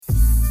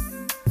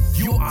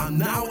You are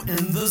now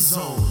in the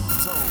zone.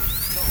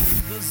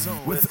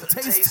 With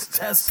Taste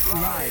Test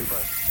Live.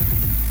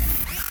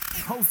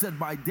 Hosted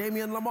by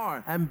Damian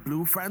Lamar and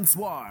Blue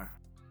Francois.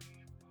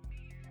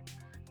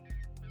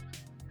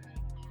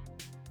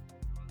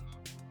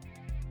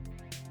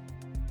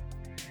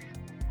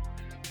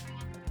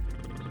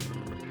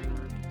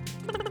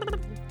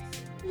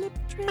 Lip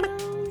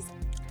trills.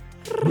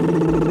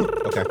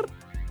 Okay.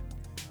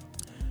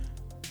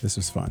 This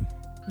was fun.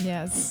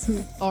 Yes,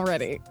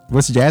 already.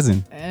 What's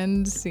jazzing?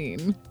 End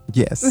scene.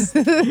 Yes.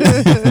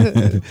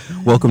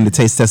 Welcome to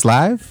Taste Test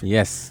Live.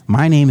 Yes.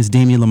 My name is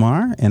Damian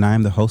Lamar, and I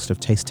am the host of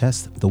Taste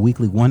Test, the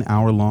weekly 1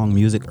 hour long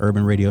music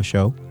urban radio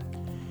show.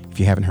 If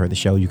you haven't heard the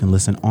show, you can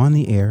listen on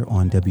the air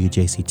on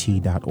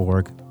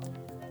WJCT.org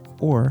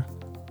or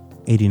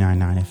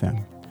 89.9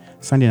 FM.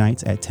 Sunday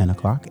nights at 10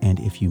 o'clock, and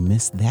if you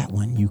missed that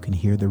one, you can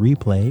hear the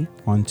replay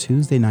on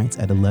Tuesday nights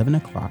at 11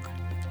 o'clock,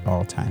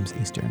 all times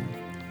Eastern.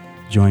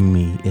 Joining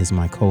me is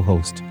my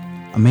co-host,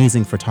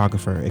 amazing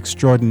photographer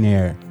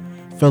extraordinaire,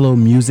 fellow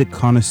music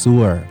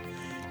connoisseur,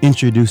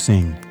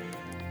 introducing,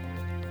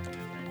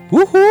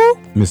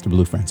 woohoo, Mr.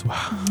 Blue Francois.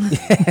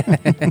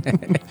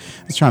 I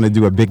was trying to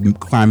do a big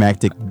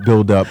climactic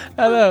build-up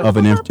of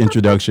an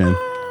introduction,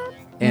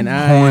 And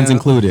horns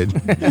included.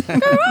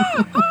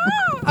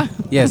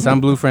 Yes,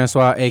 I'm Blue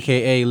Francois,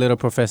 a.k.a. Little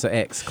Professor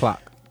X,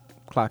 Clock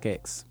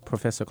X,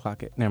 Professor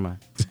Clock X. Never mind.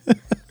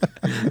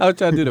 I was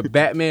trying to do the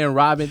Batman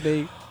Robin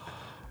thing.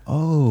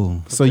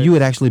 Oh, so you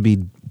would actually be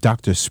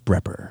Dr.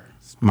 Sprepper,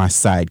 my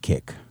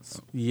sidekick.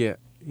 Yeah.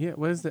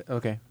 What is that?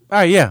 Okay. All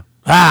right, yeah.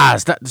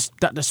 It's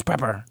Dr.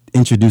 Sprepper.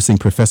 Introducing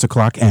Professor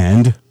Clock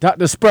and...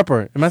 Dr.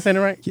 Sprepper. Am I saying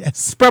it right?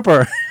 Yes,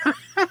 Sprepper.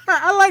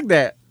 I like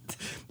that.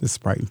 the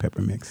Sprite and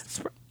Pepper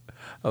mix.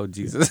 Oh,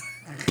 Jesus.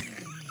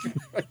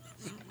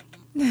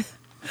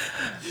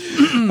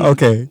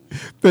 Okay,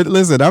 but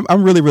listen,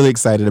 I'm really, really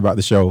excited about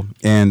the show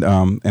and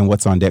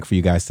what's on deck for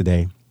you guys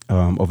today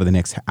over the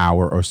next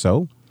hour or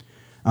so.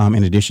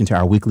 In addition to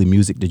our weekly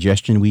music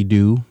digestion we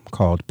do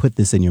called Put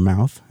This in Your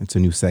Mouth. It's a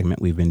new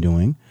segment we've been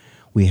doing.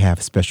 We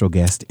have special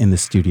guest in the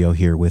studio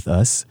here with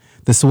us,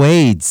 the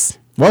Suedes.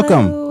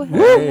 Welcome. Hello,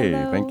 Hey,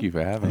 hello. thank you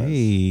for having Hey,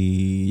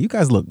 you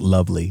guys look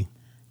lovely.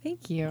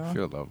 Thank you. us.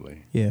 Feel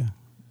lovely. Yeah,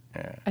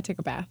 Yeah. I took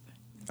a bath.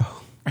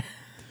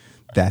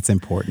 that's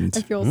important.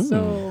 I feel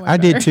so much I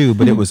did better. too,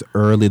 but it was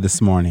early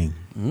this morning.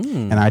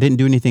 And I didn't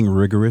do anything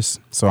rigorous,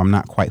 so I'm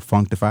not quite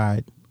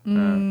functified.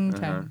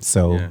 Okay.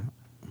 So, Yeah.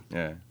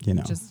 Yeah. you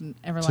know, Just an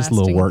everlasting just a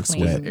little work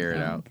clean. sweat. Air it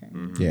Oh, out. okay.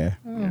 Mhm. yeah,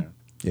 Yeah.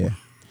 yeah.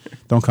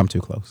 Don't come too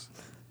close.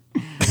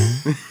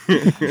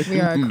 We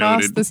are across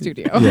Noted. the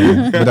studio.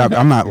 Yeah, but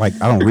I'm not like,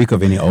 I don't reek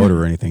of any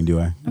odor or anything, do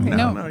I? Okay,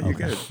 No, no. you're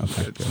good.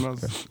 Okay, It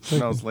good,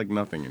 smells like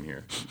nothing in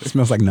here. It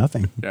smells like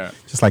nothing. Yeah.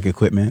 Just like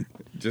equipment.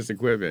 Just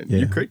equipment. Yeah.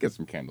 You could get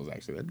some candles,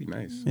 actually. That'd be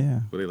nice.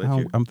 Yeah. Will they let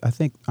you? I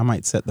think I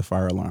might set the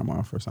fire alarm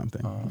off or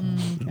something.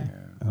 Okay.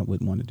 I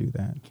wouldn't want to do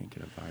that. Can't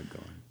get a vibe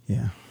going.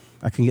 Yeah.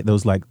 I can get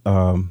those like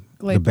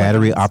Glade the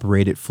battery buttons.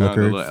 operated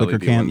flicker little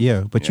LED cam. ones.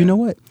 Yeah. But you Yeah. know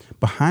what?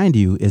 Behind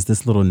you is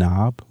this little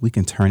knob. We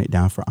can turn it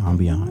down for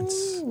ambiance.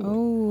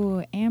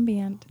 Oh,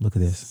 ambient. Look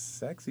at this.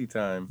 Sexy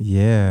time.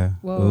 Yeah.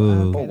 Whoa,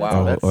 Ooh. okay,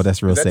 wow. Oh,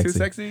 that's real is that sexy. too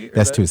sexy? Or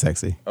That's that- too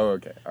sexy. Oh,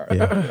 okay. All right.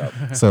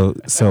 Yeah.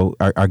 So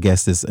our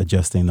guest is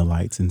adjusting the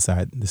lights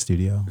inside the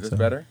studio. Is this so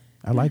better?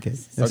 I like it.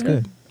 It's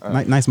Okay.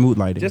 good. Nice mood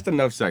lighting. Just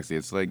enough sexy.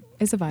 It's like,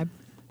 It's a vibe.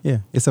 Yeah,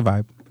 it's a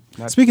vibe.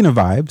 Not- Speaking of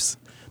vibes,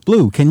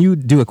 Blue, can you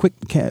do a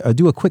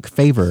quick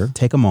favor?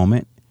 Take a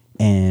moment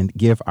and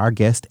give our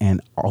guest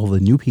and all the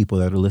new people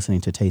that are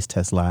listening to Taste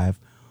Test Live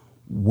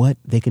what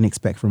they can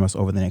expect from us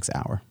over the next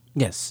hour.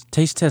 Yes,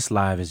 Taste Test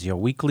Live is your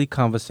weekly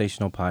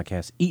conversational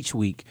podcast. Each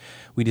week,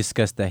 we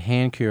discuss the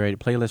hand-curated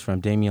playlist from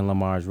Damian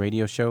Lamar's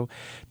radio show,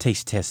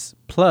 Taste Test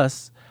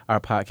Plus. Our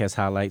podcast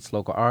highlights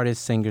local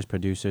artists, singers,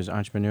 producers,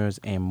 entrepreneurs,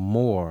 and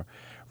more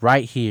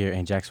right here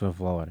in Jacksonville,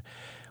 Florida.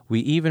 We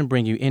even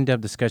bring you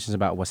in-depth discussions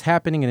about what's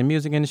happening in the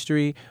music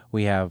industry.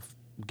 We have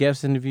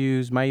guest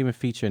interviews, might even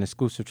feature an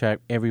exclusive track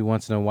every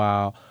once in a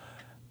while,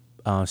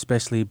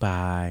 especially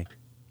by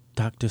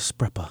Dr.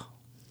 Sprepper.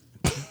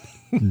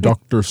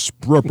 Dr.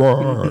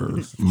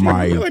 Sprepper,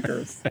 my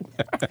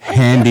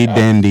handy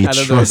dandy, I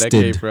don't know where that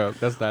came trusted, from.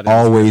 That's not it.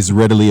 always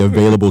readily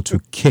available to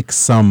kick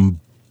some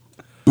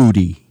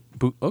booty.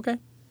 Okay.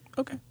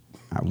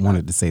 I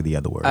wanted to say the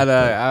other word.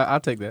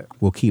 I'll take that.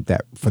 We'll keep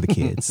that for the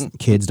kids.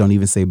 Kids don't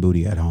even say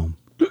booty at home.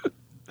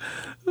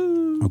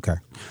 Okay.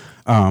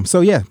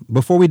 So yeah,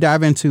 before we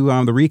dive into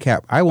the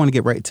recap, I want to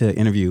get right to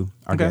interview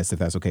our Okay. guest, if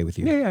that's okay with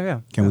you.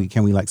 Yeah.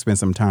 Can we like spend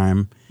some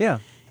time Yeah.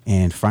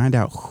 and find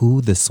out who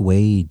the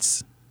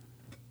Suedes,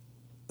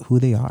 who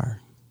they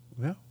are?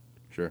 Yeah.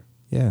 sure.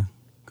 Yeah.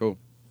 Cool.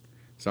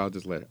 So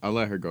I'll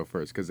let her go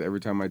first because every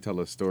time I tell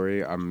a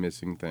story, I'm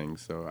missing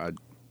things. So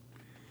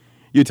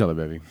you tell it,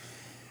 baby.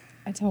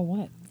 I tell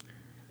what?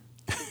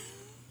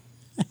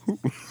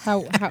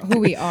 how who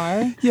we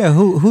are? Yeah.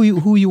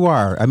 Who you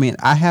are? I mean,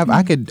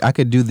 I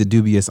could do the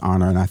dubious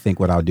honor, and I think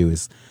what I'll do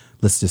is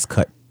let's just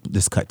cut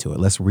just cut to it.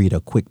 Let's read a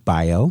quick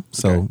bio.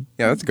 So Okay.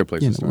 Yeah, that's a good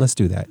place to start. let's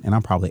do that. And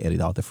I'll probably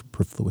edit all the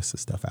superfluous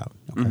stuff out.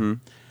 Okay.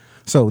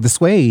 So the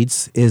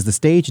Suedes is the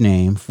stage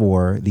name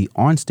for the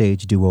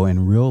onstage duo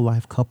and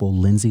real-life couple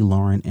Lindsay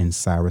Lohan and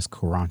Cyrus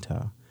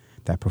Quaranta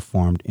that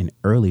performed in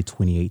early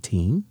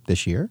 2018,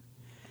 this year,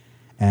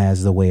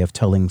 as a way of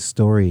telling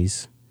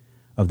stories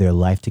of their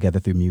life together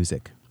through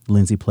music.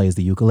 Lindsay plays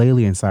the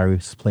ukulele and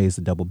Cyrus plays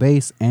the double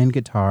bass and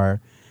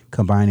guitar,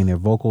 combining their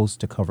vocals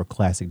to cover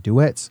classic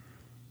duets,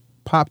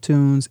 pop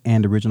tunes,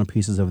 and original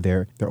pieces of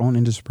their own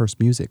interspersed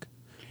music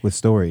with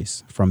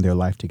stories from their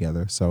life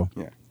together. So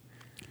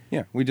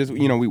Yeah, we just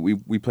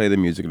we play the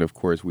music, and of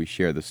course we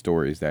share the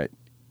stories that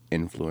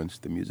influence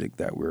the music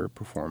that we're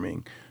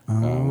performing,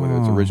 whether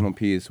it's original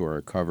piece or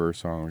a cover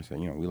song. Or say,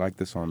 we like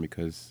this song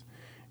because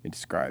it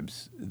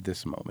describes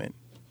this moment,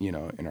 in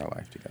our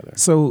life together.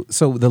 So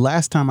the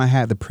last time I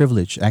had the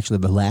privilege, actually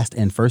the last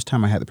and first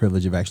time I had the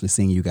privilege of actually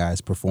seeing you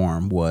guys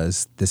perform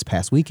was this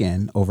past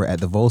weekend over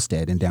at the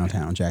Volstead in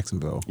downtown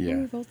Jacksonville.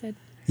 Yeah,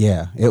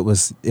 Yeah, it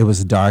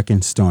was dark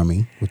and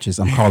stormy, which is,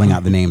 I'm calling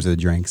out the names of the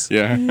drinks.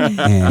 yeah.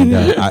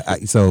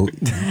 And so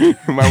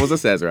Mine was a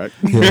Sazerac.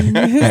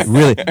 yeah,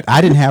 really,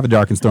 I didn't have a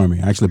dark and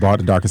stormy. I actually bought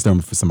a dark and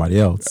stormy for somebody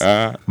else.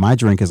 My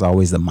drink is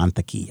always the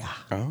mantequilla.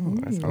 Oh,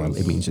 that Well, sounds.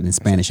 it means in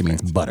Spanish it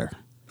means butter.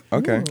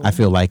 Okay. I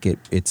feel like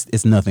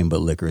it's nothing but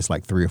liquor. It's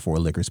like 3 or 4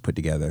 liquors put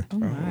together. Oh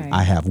my.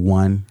 I have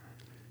one,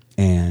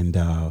 and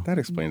That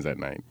explains that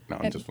night. No,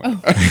 I'm just playing.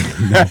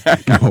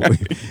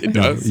 it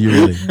does. You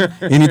really.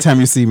 Anytime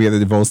you see me at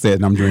the Volstead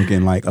and I'm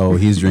drinking, like, oh,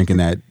 he's drinking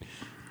that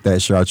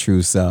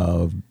chartreuse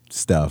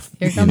stuff.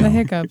 Here come the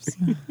hiccups.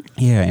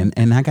 Yeah,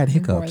 and I got Poor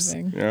hiccups.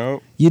 thing.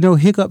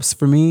 Hiccups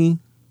for me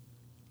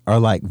are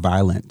like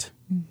violent.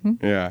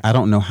 Yeah. I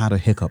don't know how to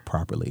hiccup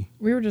properly.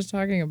 We were just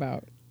talking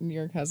about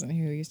your cousin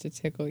who used to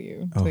tickle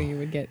you until you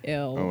would get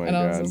ill. Oh my and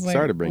I was God. just like,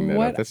 Sorry to bring that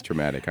what? up. That's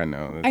traumatic. I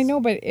know. I know,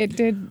 but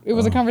it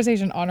was a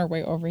conversation on our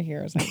way over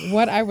here. It's like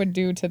what I would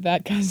do to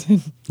that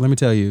cousin. Let me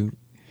tell you,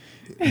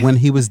 when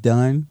he was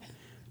done,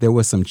 there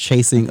was some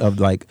chasing of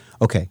like,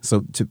 okay,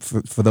 so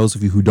for those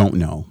of you who don't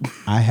know,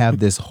 I have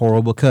this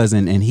horrible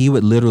cousin, and he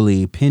would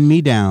literally pin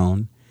me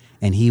down,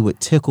 and he would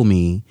tickle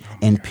me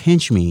and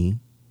pinch me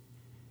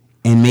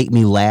and make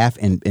me laugh,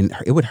 and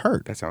it would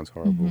hurt. That sounds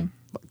horrible.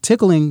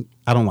 Tickling,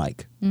 I don't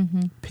like.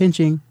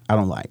 Pinching, I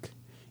don't like.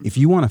 If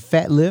you want a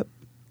fat lip,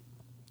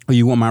 or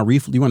you want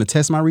you want to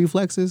test my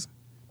reflexes,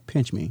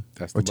 pinch me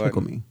That's or the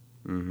tickle button.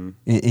 me.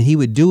 And he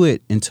would do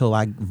it until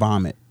I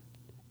vomit,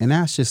 and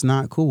that's just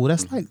not cool.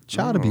 That's like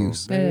child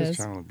abuse, That It is is.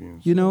 child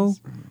abuse.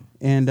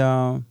 and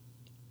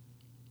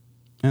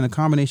a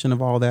combination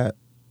of all that,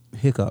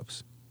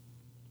 hiccups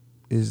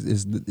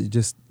is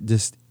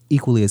just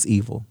equally as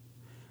evil.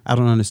 I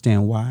don't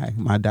understand why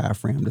my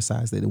diaphragm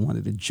decides that it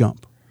wanted to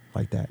jump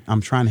like that. I'm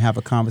trying to have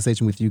a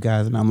conversation with you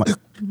guys, and I'm like,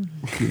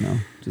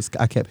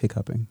 I kept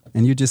hiccuping,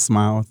 and you just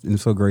smiled and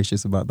so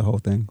gracious about the whole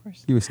thing. Of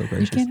course. You were so You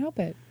gracious. can't help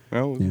it.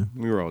 Well, Yeah.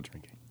 we were all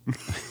drinking.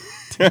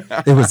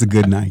 It was a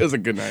good night. It was a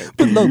good night.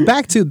 But look,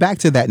 back to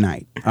that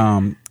night.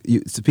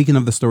 Speaking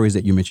of the stories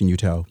that you mentioned, you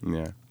tell.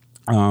 Yeah.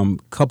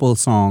 Couple of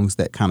songs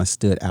that kind of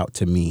stood out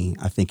to me.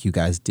 I think you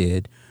guys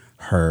did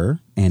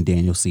Her and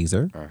Daniel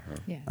Caesar.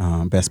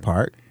 Yeah. Best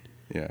part.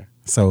 Yeah.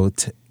 So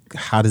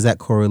how does that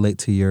correlate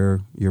to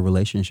your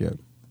relationship?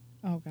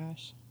 Oh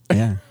gosh.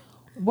 Yeah.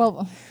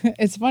 Well,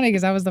 it's funny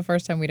because that was the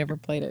first time we'd ever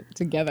played it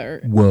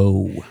together.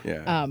 Whoa.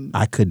 Yeah.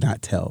 I could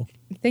not tell.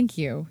 Thank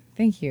you.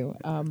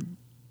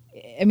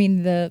 I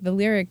mean, the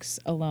lyrics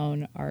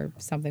alone are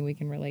something we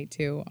can relate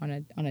to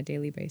on a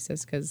daily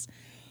basis because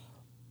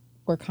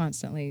we're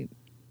constantly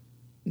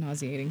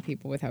nauseating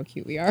people with how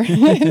cute we are.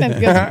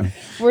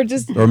 We're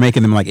just Or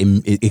making them like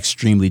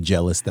extremely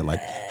jealous that like,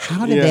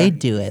 how do Yeah. they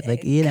do it?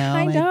 Like, kind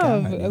my of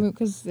God.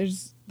 because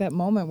there's that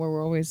moment where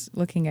we're always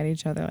looking at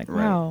each other like,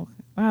 Right. wow,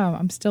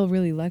 I'm still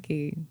really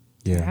lucky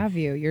Yeah. to have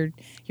you. You're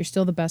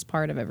still the best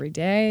part of every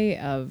day,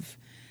 of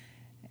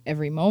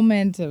every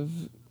moment, of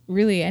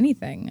really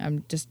anything.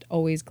 I'm just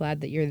always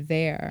glad that you're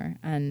there.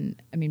 And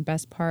I mean,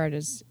 best part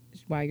is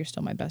why you're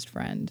still my best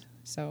friend.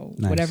 So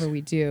Nice. whatever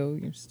we do,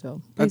 you're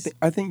still.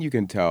 I think you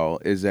can tell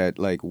is that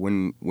like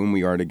when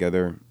we are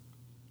together,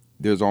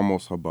 there's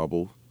almost a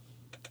bubble,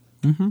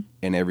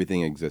 and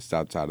everything exists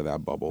outside of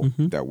that bubble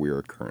that we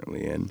are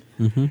currently in,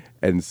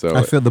 and so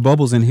I feel the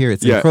bubbles in here.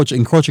 It's Yeah.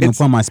 encroaching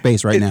upon my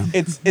space right now.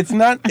 It's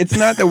not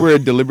that we're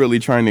deliberately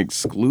trying to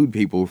exclude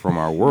people from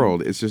our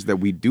world. It's just that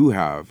we do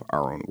have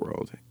our own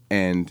world,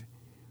 and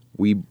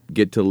we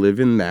get to live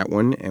in that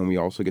one, and we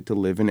also get to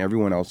live in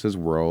everyone else's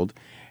world.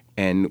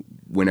 And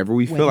whenever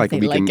we feel Whether like they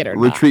we like can it or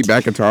retreat not.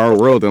 back into our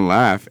world and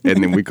laugh,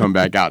 and then we come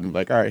back out and be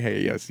like, all right,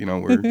 hey, yes,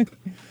 we're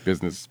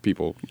business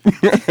people,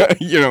 we're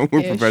Ish.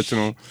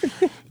 professional,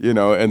 and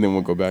then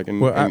we'll go back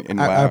and, Well, and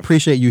I laugh.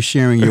 appreciate you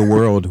sharing your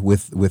world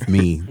with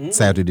me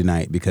Saturday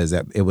night because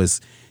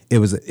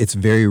it's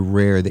very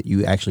rare that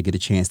you actually get a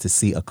chance to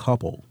see a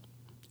couple,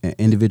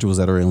 individuals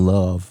that are in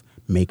love,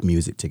 make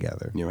music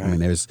together. You're I mean, right.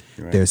 there's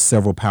You're right. there's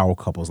several power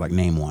couples. Like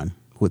name one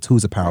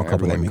who's a power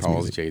couple that Everyone makes calls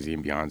music? Jay-Z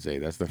and Beyonce.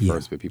 That's the Yeah,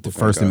 first that people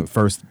the think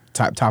first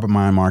of. top of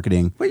mind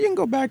marketing. But you can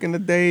go back in the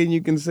day and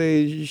you can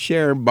say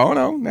Cher and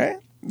Bono, man.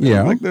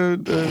 Yeah. Like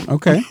the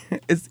Okay.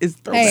 it's Hey,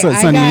 throwback. So-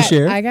 Sonny and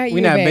Cher? I got you,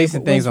 We're not babe,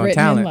 basing things was on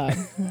written in talent.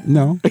 love.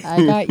 No.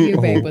 I got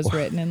you, babe, was Oh.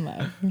 written in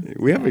love.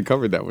 We haven't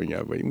covered that one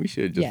yet, but we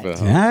should just Yeah.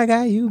 for the I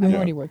got you, I'm babe.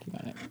 already working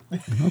on it.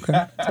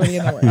 Okay. It's already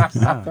in the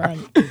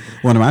works. Burn.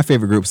 One of my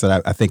favorite groups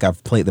that I think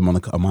I've played them on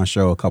my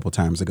show a couple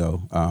times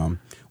ago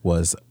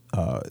was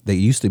they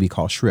used to be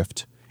called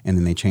Shrift, and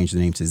then they changed the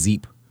name to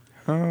Zeep.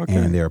 Oh, okay.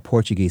 And they're a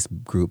Portuguese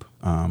group,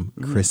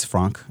 Chris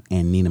Franck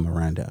and Nina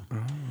Miranda,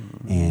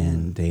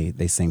 and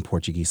they sing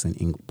Portuguese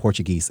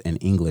and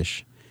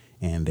English,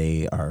 and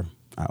they are.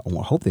 I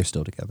hope they're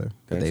still together.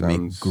 But That they make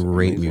sounds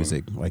great amazing.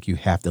 music. Like you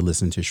have to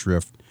listen to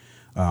Shrift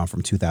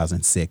from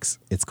 2006.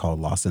 It's called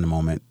Lost in the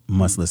Moment.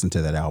 Must listen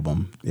to that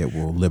album. It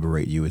will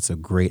liberate you. It's a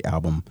great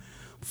album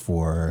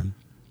for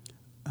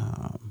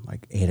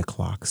like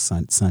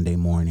 8:00 Sunday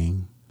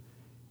morning.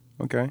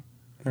 Okay.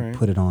 All right.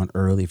 Put it on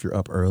early if you're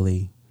up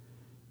early.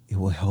 It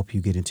will help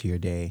you get into your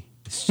day.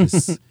 It's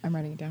just I'm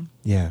writing it down.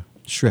 yeah,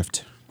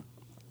 Shrift.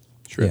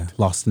 Shrift. Yeah,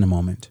 Lost in the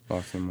Moment.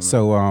 Lost in the Moment.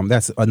 So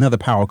that's another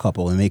power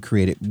couple, and they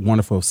created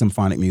wonderful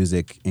symphonic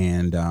music,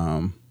 and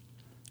of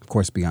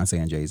course Beyonce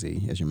and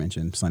Jay-Z, as you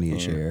mentioned, Sonny and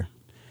Cher.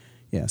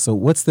 Yeah. So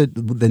what's the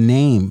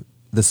name,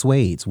 the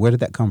Suedes? Where did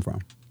that come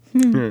from?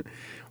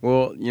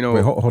 Well, you know,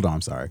 Wait, hold on.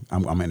 I'm sorry.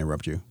 I'm gonna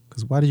interrupt you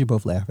because why did you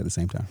both laugh at the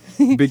same time?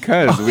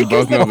 because we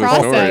both know The the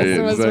story. process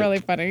It's was like- really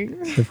funny.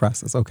 The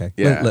process. Okay.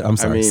 Yeah, I'm I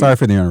sorry. mean- Sorry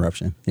for the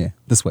interruption. Yeah,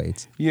 the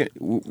Suedes. Yeah.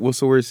 Well,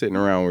 so we're sitting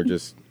around. We're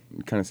just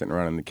kind of sitting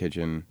around in the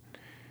kitchen,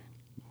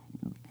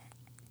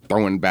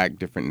 throwing back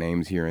different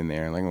names here and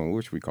there. Like, well,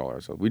 what should we call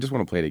ourselves? We just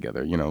want to play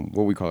together. You know,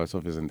 what we call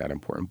ourselves isn't that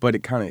important, but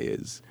it kind of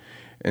is.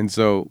 And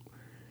so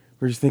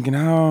we're just thinking,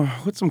 oh,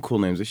 what's some cool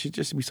names? It should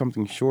just be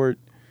something short,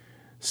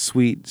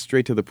 sweet,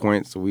 straight to the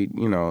point. So we,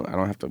 you know, I don't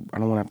want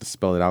to have to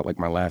spell it out like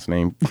my last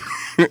name.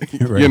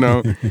 You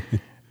know.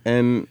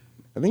 And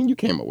I think you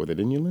came up with it,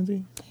 didn't you,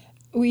 Lindsay?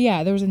 Well,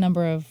 yeah, there was a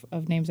number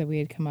of names that we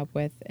had come up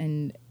with,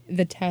 and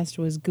the test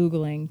was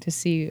Googling to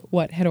see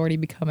what had already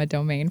become a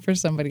domain for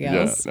somebody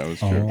else. Yeah, that was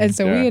true. And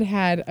so Yeah. we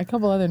had a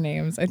couple other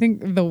names. I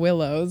think the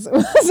Willows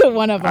was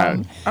one of I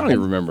them. don't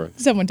even remember.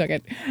 Someone took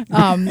it.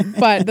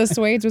 But the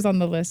Suedes was on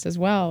the list as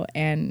well,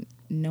 and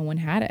no one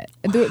had it.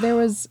 There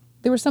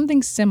was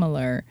something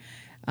similar,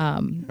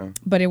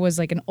 but it was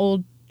like an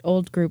old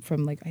group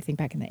from like I think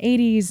back in the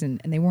 80s, and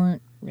they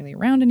weren't really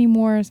around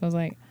anymore. So I was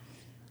like,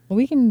 well,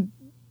 we can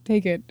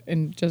take it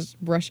and just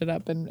brush it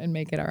up and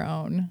make it our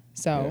own.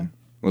 So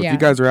Well, yeah. if you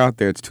guys are out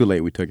there, it's too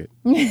late. We took it.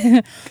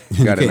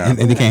 You got it now. and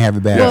they can't have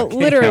it back. well,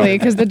 literally,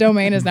 because the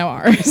domain is now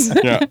ours.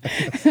 Yeah.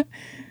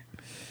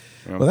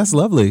 Well, that's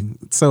lovely.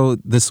 So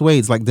the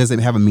Suedes, like, does it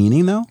have a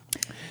meaning though?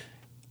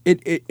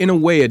 It in a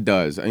way it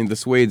does. I mean, the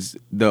Suedes,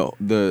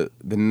 the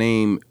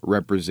name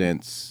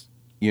represents,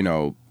 you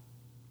know,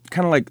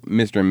 kind of like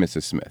Mr. and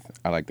Mrs. Smith.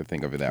 I like to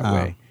think of it that Oh,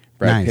 way.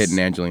 Brad nice. Pitt and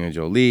Angelina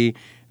Jolie,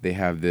 they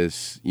have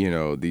this, you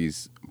know,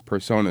 these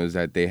personas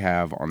that they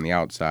have on the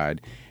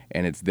outside,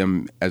 and it's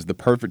them as the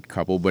perfect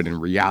couple, but in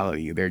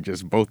reality, they're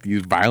just both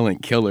these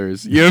violent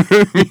killers, you know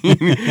what I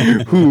mean?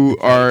 Who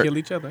are, Kill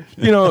each other.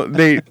 you know,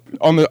 they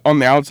on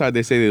the outside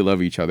they say they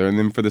love each other, and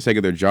then for the sake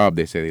of their job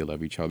they say they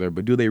love each other,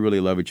 but do they really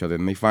love each other?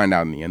 And they find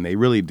out in the end they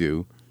really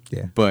do.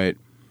 Yeah. But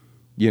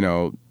you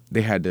know,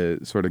 they had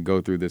to sort of go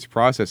through this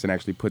process and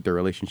actually put their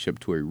relationship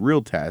to a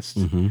real test.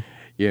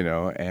 You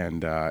know,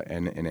 and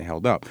it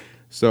held up.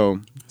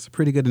 So It's a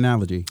pretty good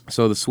analogy. the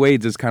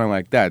Suedes is kind of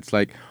like that. It's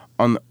like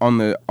on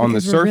the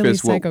Because we're really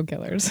surface, psycho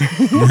killers.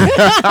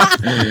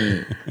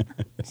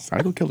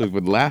 psycho killers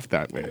would laugh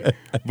that way,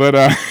 but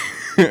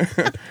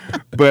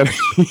but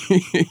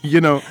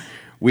you know,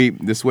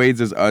 the Suedes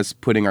is us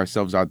putting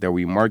ourselves out there.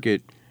 We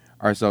market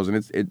ourselves,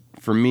 and it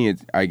for me,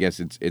 I guess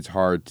it's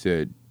hard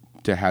to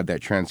have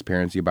that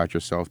transparency about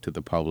yourself to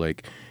the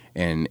public,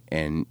 and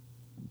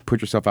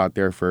put yourself out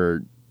there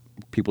for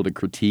people to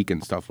critique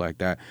and stuff like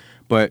that.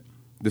 But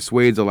the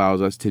Suedes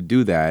allows us to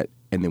do that,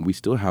 and then we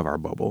still have our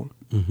bubble.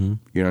 You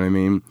know what I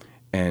mean?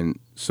 And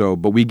so,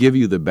 but we give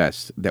you the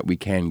best that we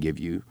can give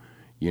you,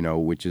 you know,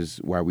 which is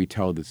why we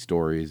tell the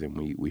stories and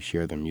we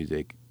share the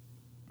music.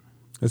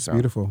 That's So.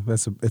 beautiful.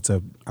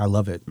 I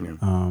love it.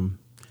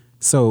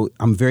 So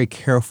I'm very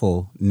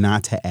careful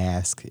not to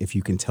ask if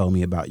you can tell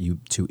me about you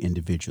two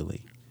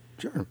individually,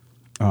 Sure.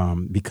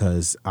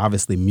 because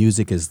obviously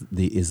music is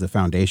the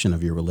foundation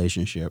of your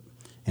relationship,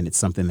 and it's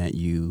something that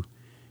you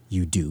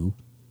do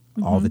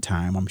all the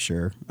time. I'm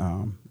sure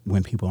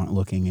when people aren't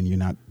looking and you're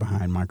not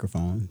behind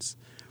microphones,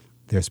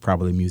 there's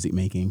probably music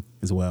making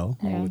as well.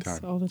 Yes, time.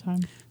 all the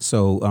time.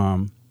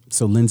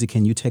 So Lindsay,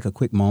 can you take a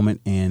quick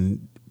moment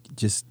and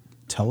just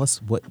tell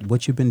us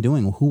what you've been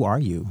doing? Who are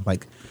you?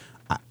 Like,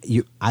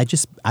 I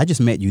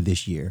just met you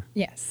this year.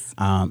 Yes.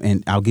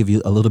 And I'll give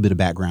you a little bit of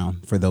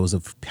background for those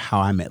of how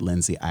I met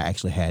Lindsay. I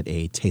actually had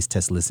a taste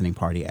test listening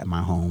party at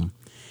my home,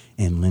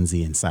 and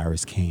Lindsay and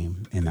Cyrus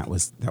came, and that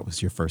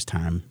was your first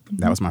time.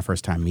 That was my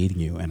first time meeting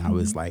you, and I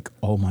was like,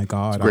 oh my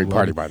God, Great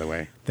party, it. by the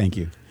way. Thank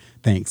you,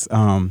 thanks.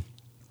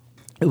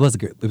 It was a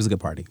good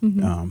party,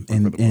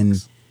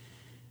 and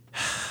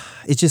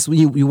it's just when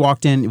you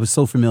walked in, it was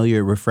so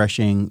familiar,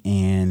 refreshing,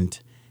 and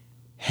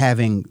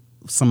having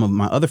some of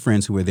my other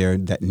friends who were there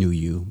that knew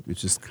you, it's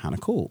just kind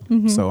of cool.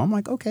 So I'm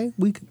like, okay,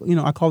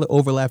 I call it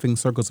overlapping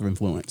circles of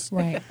influence.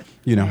 Right.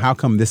 How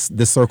come this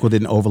circle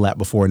didn't overlap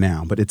before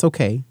now? But it's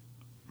okay.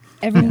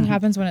 Everything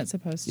happens when it's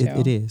supposed to.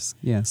 It is.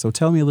 Yeah. So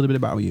tell me a little bit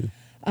about you.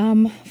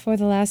 For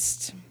the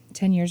last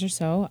 10 years or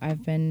so,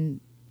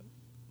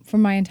 for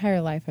my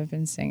entire life, I've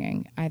been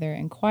singing either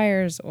in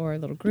choirs or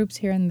little groups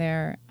here and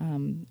there.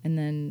 And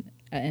then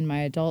in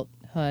my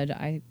adulthood,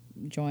 I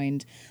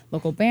joined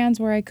local bands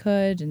where I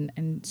could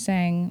and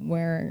sang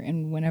where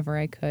and whenever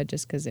I could,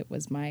 just because it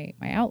was my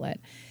outlet.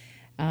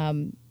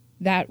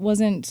 That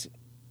wasn't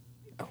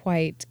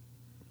quite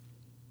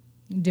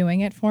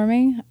doing it for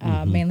me,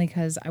 mainly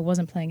because I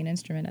wasn't playing an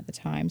instrument at the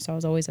time. So I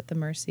was always at the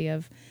mercy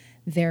of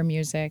their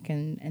music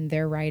and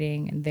their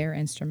writing and their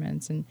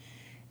instruments. And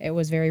it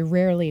was very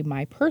rarely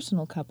my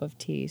personal cup of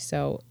tea.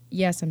 So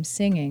yes, I'm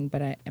singing,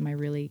 but am I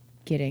really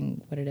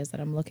getting what it is that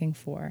I'm looking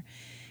for?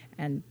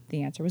 And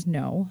the answer was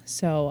no.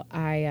 So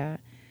I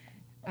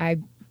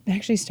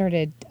actually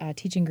started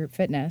teaching group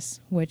fitness,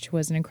 which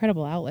was an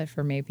incredible outlet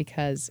for me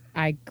because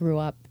I grew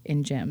up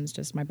in gyms.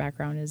 Just my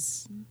background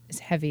is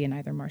heavy in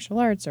either martial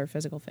arts or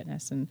physical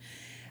fitness.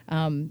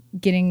 And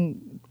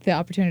getting the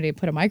opportunity to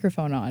put a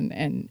microphone on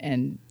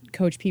and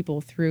coach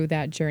people through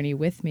that journey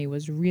with me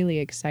was really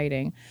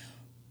exciting.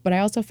 But I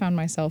also found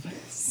myself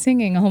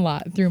singing a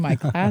lot through my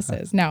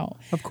classes. Now,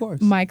 Of course.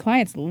 my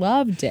clients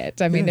loved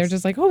it. I mean, they're Yes.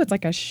 just like, oh, it's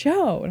like a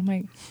show. And I'm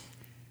like,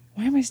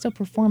 why am I still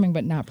performing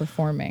but not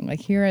performing?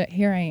 Like here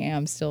I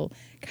am still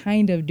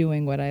kind of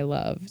doing what I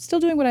love. Still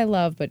doing what I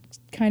love, but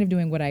kind of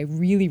doing what I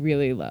really,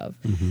 really love.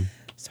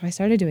 So I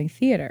started doing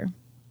theater.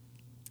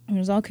 And it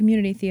was all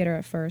community theater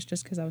at first,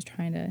 just because I was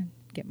trying to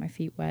get my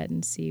feet wet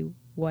and see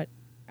what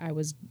I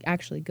was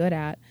actually good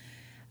at.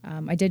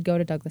 I did go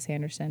to Douglas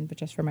Anderson, but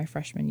just for my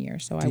freshman year.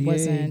 So I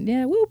wasn't,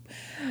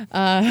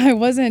 I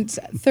wasn't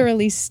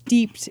thoroughly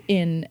steeped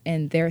in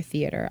their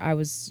theater.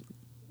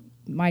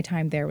 My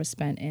time there was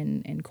spent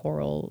in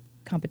choral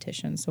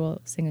competitions,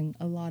 so singing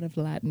a lot of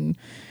Latin.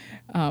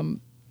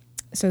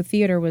 So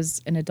theater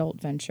was an adult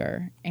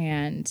venture,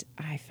 and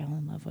I fell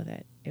in love with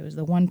it. It was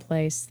the one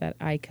place that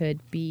I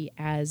could be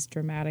as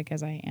dramatic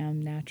as I am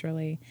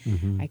naturally.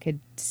 I could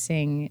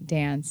sing,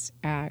 dance,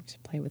 act,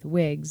 play with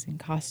wigs and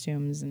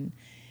costumes,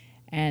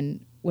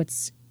 and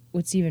what's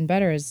even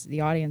better is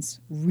the audience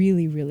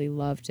really, really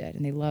loved it,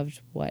 and they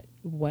loved what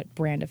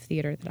brand of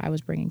theater that I was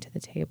bringing to the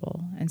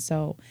table. And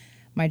so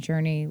my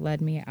journey led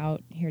me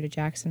out here to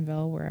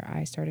Jacksonville, where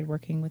I started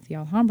working with the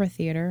Alhambra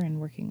Theater and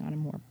working on a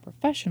more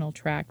professional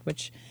track,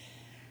 which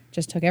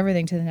just took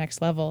everything to the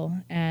next level.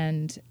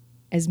 And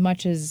as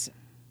much as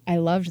I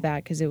loved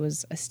that because it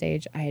was a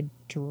stage I had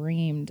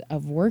dreamed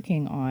of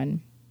working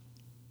on,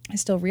 I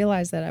still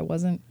realized that I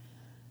wasn't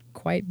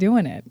quite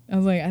doing it. I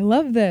was like, I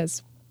love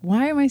this.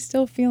 Why am I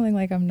still feeling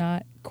like I'm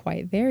not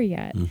quite there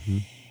yet?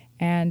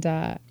 And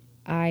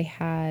I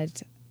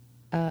had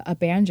a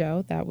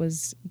banjo that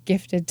was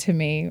gifted to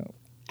me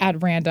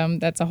at random.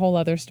 That's a whole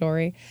other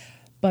story.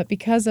 But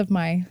because of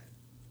my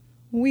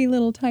wee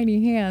little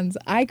tiny hands,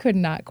 I could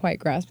not quite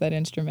grasp that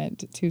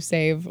instrument to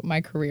save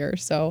my career.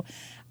 So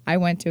I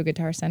went to a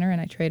Guitar Center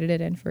and I traded it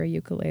in for a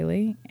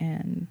ukulele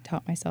and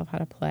taught myself how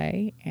to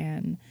play.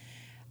 And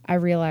I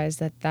realized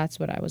that that's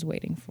what I was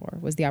waiting for,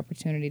 was the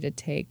opportunity to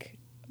take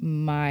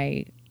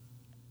my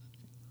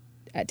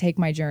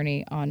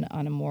journey on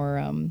a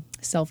more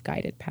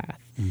self-guided path.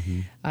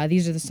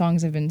 These are the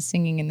songs I've been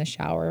singing in the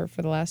shower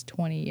for the last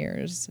 20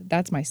 years.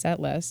 That's my set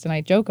list. And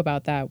I joke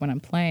about that when I'm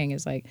playing,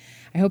 is like,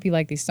 I hope you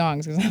like these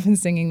songs, because I've been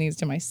singing these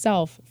to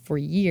myself for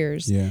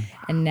years. Yeah.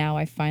 And now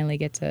I finally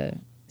get to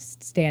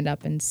stand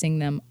up and sing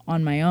them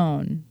on my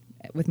own,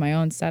 with my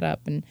own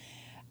setup. And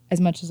as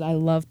much as I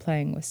love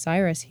playing with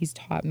Cyrus, he's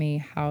taught me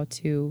how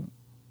to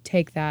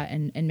take that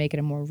and make it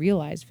a more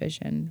realized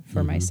vision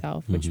for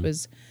myself, which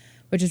is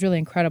really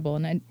incredible.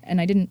 And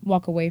I didn't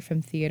walk away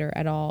from theater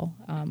at all.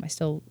 I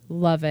still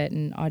love it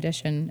and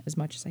audition as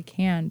much as I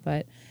can,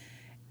 but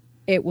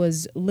it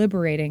was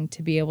liberating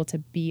to be able to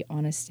be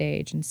on a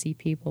stage and see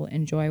people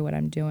enjoy what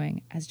I'm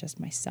doing as just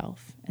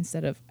myself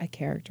instead of a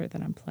character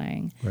that I'm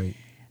playing. Right.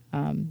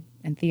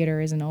 And theater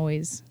isn't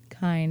always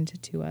kind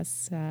to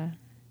us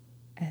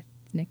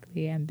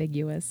ethnically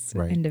ambiguous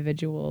Right.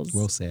 individuals.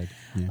 Well said.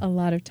 Yeah. A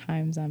lot of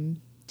times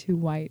I'm too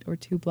white or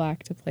too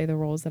black to play the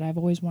roles that I've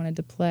always wanted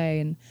to play,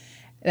 and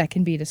that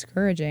can be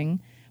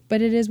discouraging.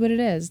 But it is what it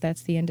is.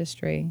 That's the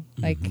industry.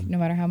 Like, no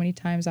matter how many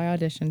times I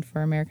auditioned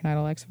for American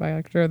Idol, X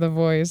Factor, The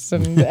Voice,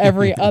 and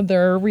every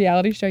other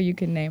reality show you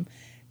can name,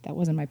 that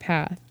wasn't my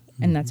path,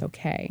 and that's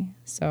okay.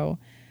 So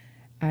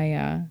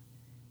I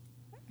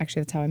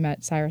actually, that's how I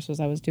met Cyrus, was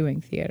I was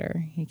doing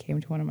theater. He came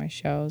to one of my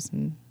shows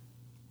and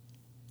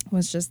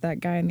was just that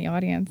guy in the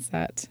audience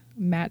that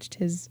matched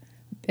his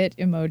spit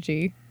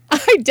emoji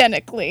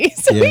identically.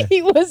 So Yeah.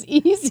 he was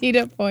easy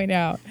to point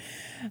out.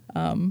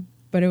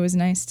 But it was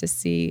nice to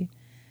see.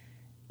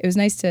 It was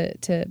nice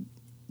to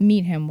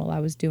meet him while I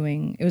was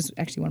doing. It was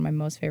actually one of my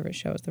most favorite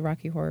shows, the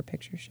Rocky Horror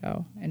Picture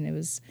Show, and it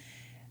was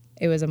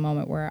a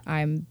moment where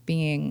I'm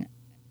being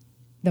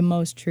the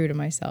most true to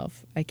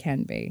myself I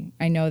can be.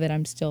 I know that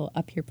I'm still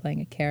up here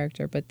playing a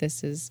character, but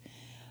this is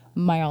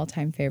my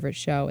all-time favorite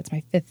show. It's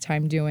my 5th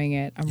time doing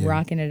it. I'm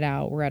rocking it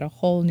out. We're at a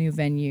whole new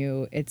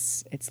venue.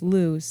 It's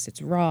loose,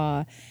 it's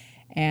raw,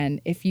 and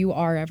if you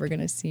are ever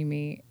going to see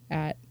me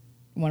at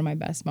one of my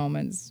best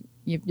moments,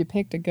 you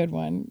picked a good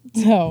one.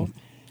 So,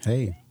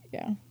 Hey,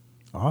 yeah.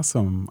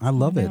 awesome. I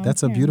love it. know,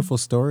 That's a yeah. beautiful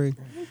story.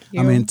 you.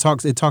 I mean,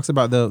 it talks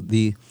about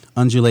the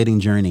undulating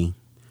journey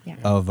Yeah.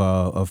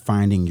 of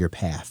finding your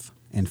path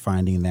and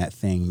finding that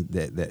thing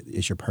that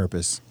is your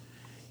purpose.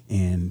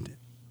 And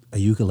a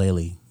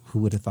ukulele, who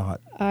would have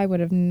thought? I would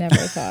have never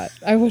thought.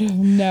 I would have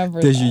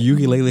never Does thought. your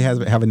ukulele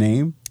have a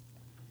name?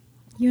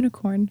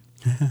 Unicorn.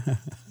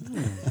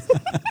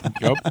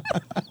 Yup.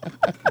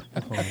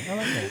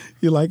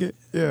 You like it?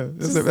 Yeah,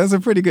 that's a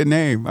pretty good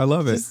name. I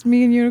love it. Just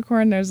me and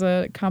Unicorn. There's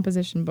a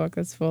composition book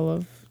that's full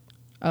of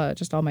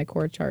just all my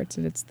chord charts,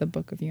 and it's the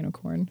Book of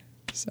Unicorn.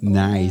 So,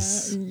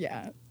 Nice.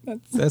 yeah.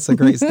 That's a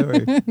great story.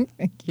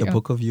 Thank you. The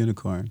Book of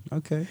Unicorn.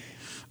 Okay.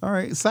 All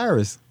right,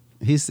 Cyrus.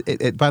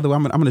 By the way,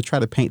 I'm gonna try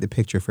to paint the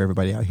picture for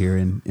everybody out here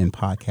in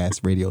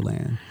podcast radio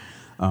land.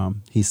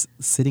 He's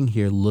sitting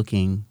here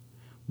looking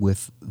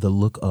with the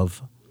look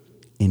of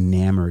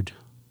enamored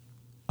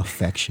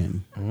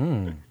affection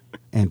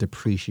and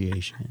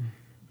appreciation.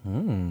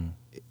 Am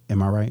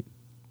I right?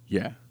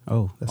 Yeah.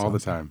 Oh, that's All the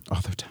awesome. time.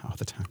 All the time. All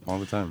the time. All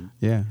the time.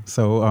 Yeah.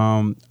 So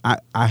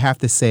I have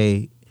to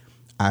say,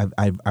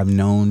 I've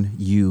known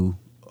you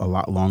a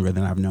lot longer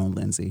than I've known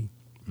Lindsay,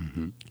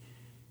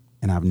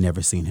 and I've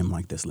never seen him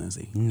like this,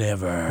 Lindsay.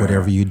 Never.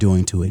 Whatever you're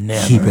doing to it,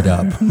 keep it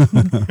up.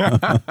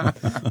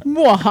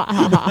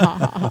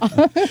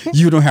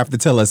 You don't have to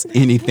tell us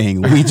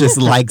anything. We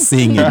just like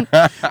singing.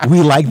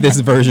 We like this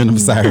version of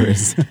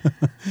Cyrus.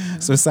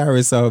 So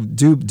Cyrus,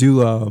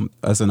 do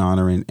us an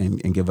honor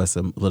and give us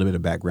a little bit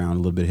of background, a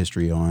little bit of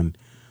history on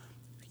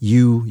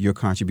you, your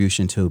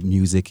contribution to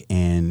music,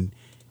 and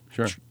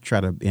Sure. try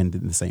to end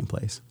in the same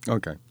place.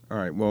 Okay. All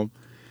right. Well,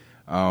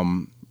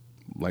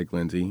 like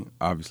Lindsay,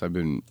 obviously I've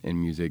been in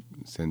music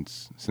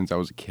since I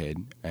was a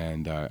kid,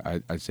 and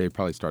I'd say it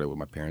probably started with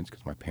my parents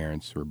because my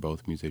parents were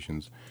both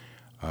musicians.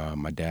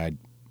 My dad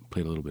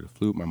played a little bit of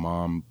flute. My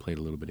mom played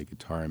a little bit of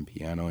guitar and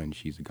piano, and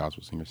she's a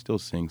gospel singer. Still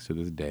sings to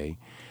this day.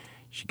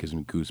 She gives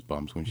me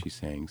goosebumps when she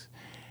sings,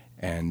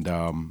 and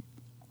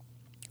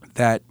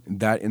that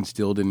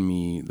instilled in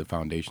me the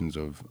foundations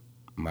of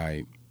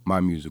my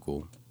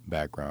musical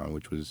background,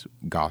 which was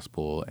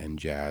gospel and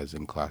jazz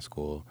and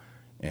classical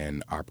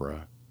and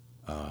opera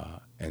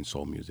and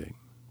soul music.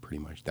 Pretty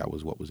much that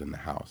was what was in the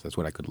house. That's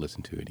what I could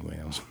listen to anyway.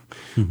 That was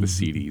the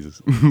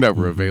CDs that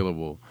were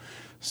available.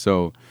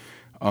 So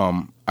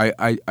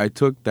I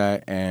took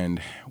that, and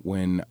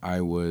when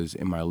I was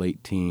in my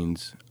late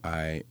teens,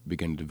 I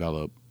began to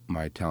develop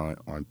my talent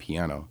on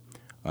piano.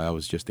 That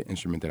was just the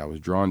instrument that I was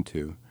drawn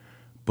to.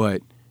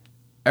 But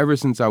ever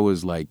since I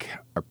was like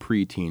a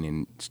preteen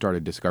and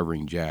started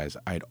discovering jazz,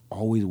 I'd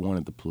always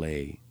wanted to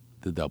play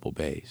the double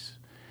bass.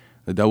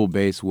 The double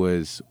bass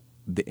was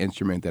the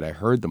instrument that I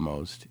heard the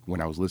most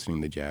when I was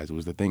listening to jazz. It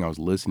was the thing I was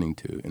listening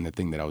to and the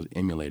thing that I was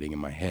emulating in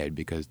my head,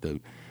 because the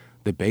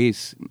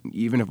bass,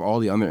 even if all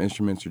the other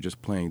instruments are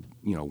just playing,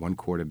 one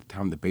chord at a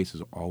time, the bass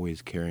is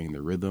always carrying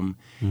the rhythm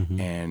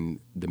and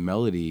the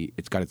melody.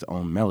 It's got its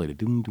own melody.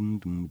 Doom, doom,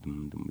 doom,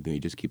 doom, doom. It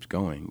just keeps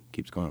going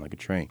like a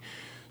train.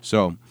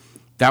 So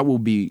that will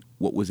be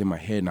what was in my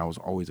head, and I was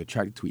always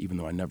attracted to it, even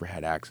though I never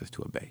had access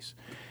to a bass.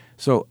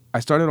 So I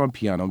started on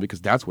piano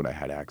because that's what I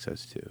had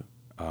access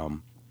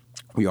to.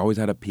 We always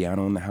had a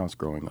piano in the house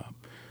growing up.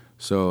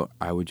 So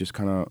I would just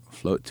kind of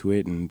float to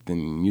it, and the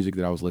music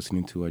that I was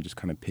listening to, I just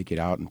kind of pick it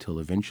out until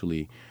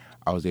eventually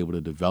I was able to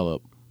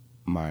develop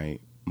my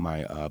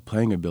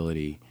playing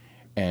ability,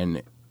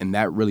 and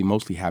that really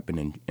mostly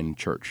happened in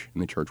church,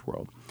 in the church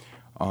world.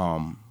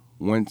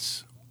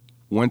 Once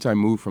I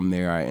moved from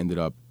there, I ended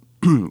up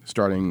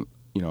starting,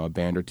 a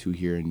band or two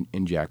here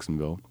in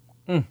Jacksonville,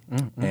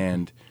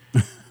 and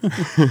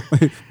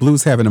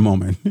Blue's having a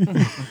moment.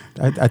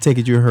 I take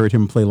it you heard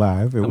him play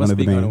live at I'm one gonna of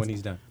the speak on it bands. when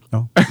he's done.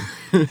 Oh,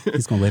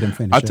 he's gonna let him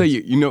finish. I'll tell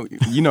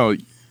you,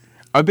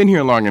 I've been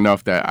here long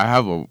enough that I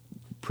have a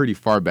pretty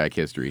far back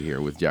history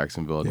here with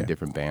Jacksonville and Yeah. the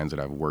different bands that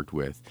I've worked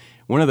with.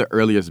 One of the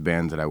earliest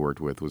bands that I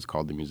worked with was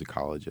called the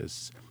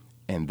Musicologists,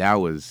 and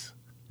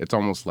it's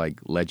almost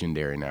like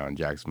legendary now in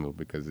Jacksonville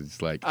because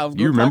it's like,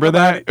 you remember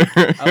that?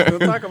 I was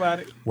gonna talk about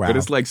it. Wow. But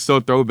it's like so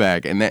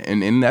throwback, and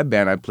in that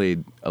band I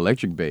played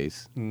electric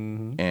bass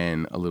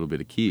and a little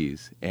bit of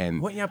keys.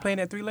 And What y'all playing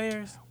at 3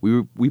 layers?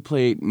 we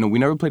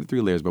never played the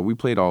 3 layers, but we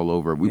played all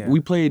over.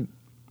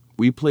 We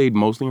we played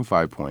mostly in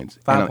 5 Points,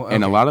 and a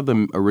Okay. lot of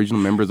the original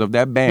members of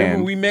that band.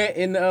 Remember we met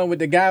in with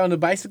the guy on the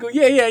bicycle?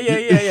 Yeah.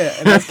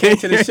 And us came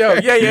to the show.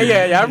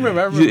 Yeah. I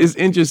remember. It's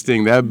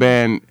interesting. That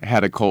band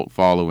had a cult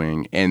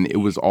following, and it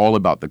was all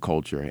about the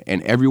culture.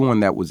 And everyone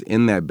that was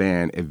in that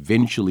band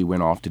eventually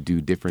went off to do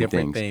different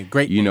things.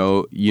 Great you things.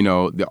 know, you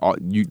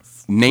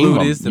name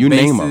them. Flutist, You the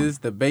name them.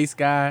 bassist, the bass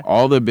guy.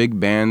 All the big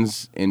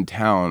bands in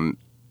town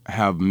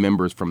have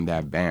members from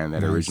that band,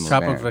 that original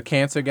Top band. of a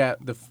Cancer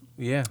got the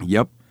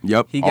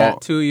Yep. He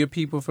got 2 of your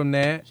people from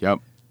that. Yep.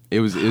 It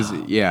was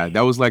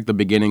that was like the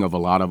beginning of a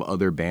lot of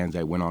other bands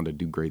that went on to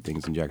do great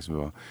things in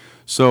Jacksonville.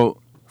 So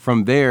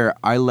from there,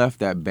 I left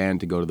that band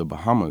to go to the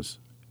Bahamas.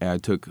 And I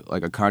took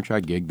like a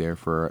contract gig there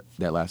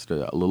that lasted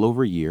a little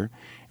over a year.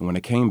 And when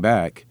I came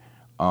back,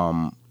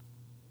 I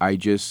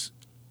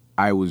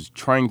was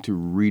trying to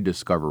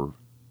rediscover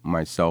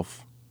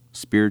myself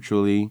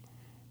spiritually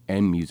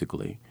and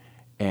musically.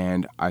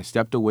 And I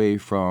stepped away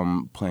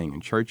from playing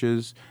in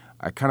churches.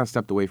 I kind of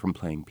stepped away from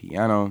playing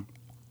piano.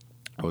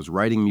 I was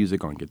writing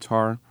music on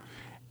guitar,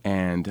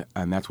 and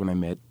that's when I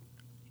met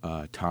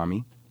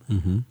Tommy,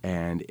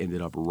 and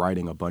ended up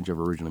writing a bunch of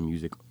original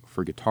music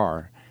for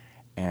guitar,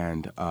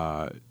 and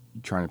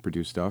trying to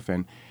produce stuff.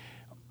 And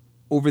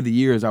over the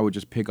years, I would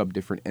just pick up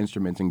different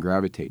instruments and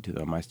gravitate to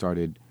them. I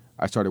started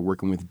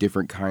working with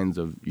different kinds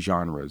of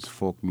genres,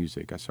 folk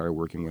music. I started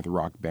working with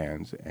rock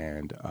bands,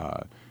 and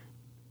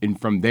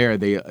from there,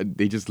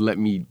 they just let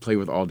me play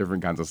with all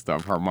different kinds of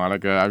stuff.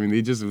 Harmonica. I mean,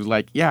 they just was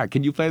like, "Yeah,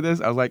 can you play this?"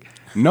 I was like,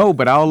 "No,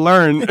 but I'll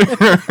learn."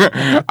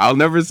 I'll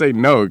never say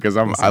no because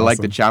I like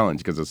the challenge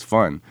because it's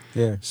fun.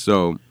 Yeah.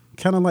 So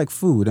Kind of like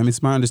food. I mean,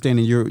 it's my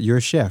understanding you're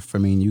a chef. I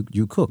mean,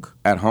 you cook.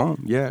 at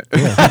home, yeah.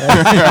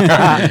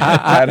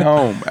 At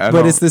home.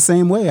 But it's the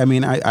same way. I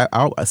mean,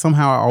 I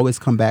somehow I always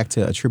come back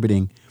to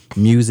attributing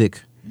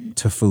music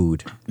to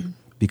food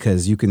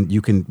because you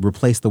can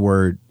replace the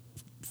word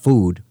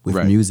food with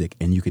Right. music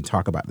and you can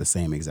talk about the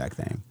same exact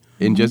thing.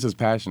 and just as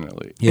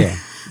passionately. Yeah.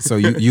 So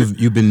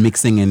you've been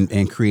mixing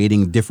and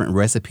creating different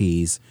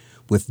recipes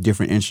with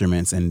different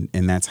instruments and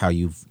that's how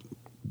you've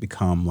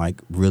become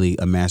like really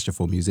a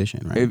masterful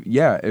musician, right?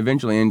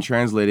 Eventually, and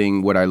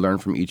translating what I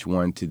learned from each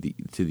one to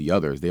the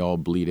others, they all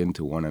bleed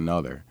into one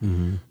another.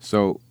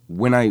 So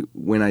when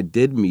I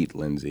did meet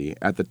Lindsay,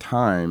 at the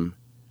time,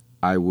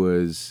 I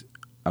was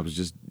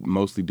just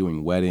mostly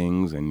doing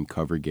weddings and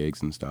cover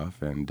gigs and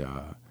stuff, and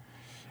I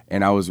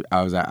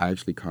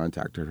actually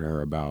contacted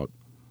her about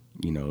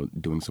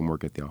doing some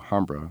work at the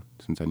Alhambra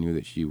since I knew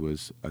that she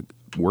was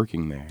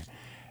working there,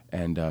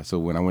 and so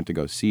when I went to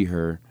go see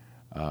her.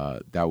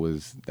 That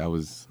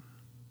was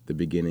the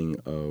beginning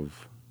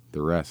of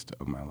the rest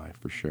of my life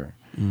for sure.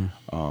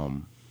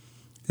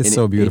 It's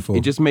so beautiful.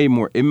 It just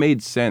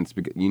made sense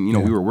because we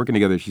were working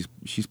together.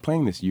 She's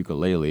playing this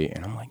ukulele,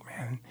 and I'm like,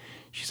 man,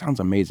 she sounds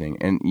amazing.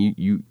 And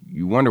you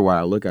wonder why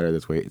I look at her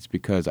this way. It's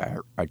because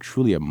I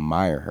truly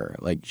admire her.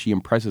 Like she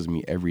impresses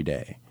me every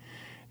day.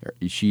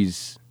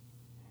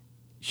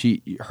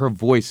 Her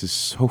voice is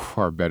so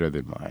far better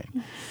than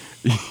mine.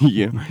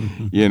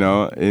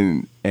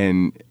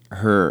 and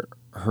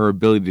her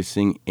ability to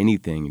sing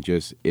anything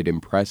it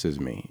impresses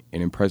me.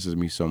 It impresses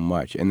me so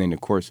much. And then of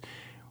course,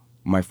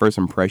 my first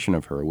impression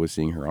of her was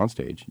seeing her on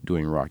stage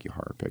doing Rocky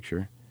Horror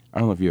Picture. I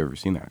don't know if you've ever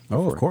seen that before.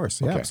 Oh, of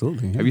course. Yeah,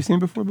 absolutely. Yeah. Have you seen it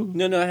before, Boo?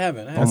 No, I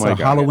haven't. That's my a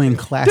God. Halloween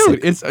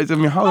classic. Dude,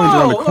 Halloween's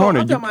around the corner.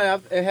 I'm talking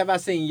about, have I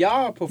seen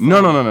y'all perform?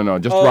 No.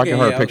 Just Oh, Rocky okay,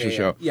 Horror yeah, Picture okay,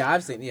 Show. Yeah,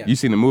 I've seen. Yeah, You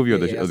seen the movie or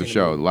Yeah, the I've seen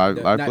show?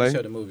 Live not play? the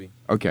show, the movie.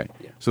 Okay.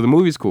 Yeah. So the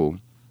movie's cool.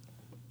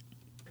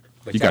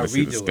 But You y'all got to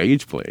see the redo it.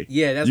 stage play.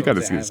 Yeah, that's you what got I'm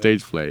to see saying. the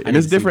stage play, and didn't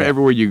it's see different that.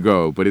 everywhere you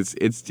go. But it's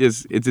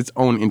its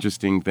own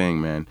interesting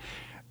thing, man.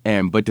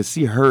 But to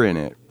see her in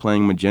it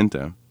playing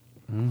Magenta,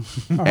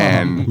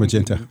 and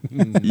Magenta.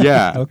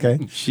 yeah, Okay.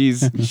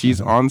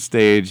 she's on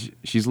stage.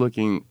 She's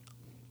looking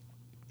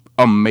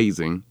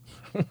amazing,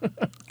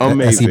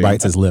 amazing. As he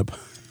bites his lip.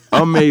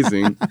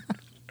 Amazing.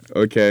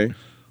 Okay.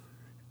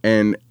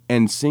 And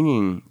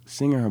singing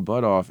her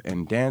butt off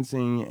and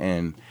dancing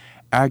and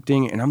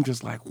acting, and I'm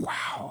just like,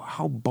 wow,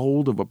 how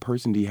bold of a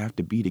person do you have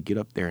to be to get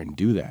up there and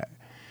do that?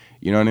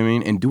 You know what I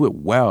mean? And do it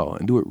well,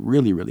 and do it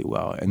really, really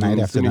well. And Night then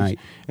after night.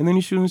 And then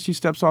as soon as she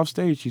steps off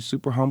stage, she's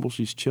super humble,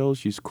 she's chill,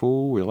 she's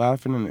cool, we're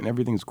laughing, and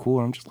everything's cool.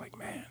 And I'm just like,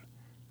 man,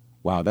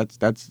 wow,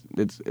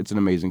 it's an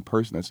amazing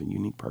person. That's a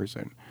unique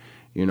person,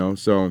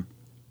 So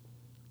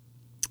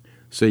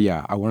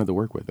yeah, I wanted to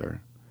work with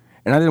her.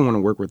 And I didn't want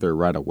to work with her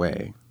right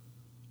away.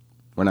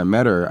 When I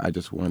met her, I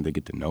just wanted to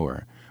get to know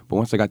her. But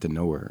once I got to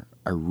know her,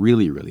 I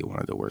really, really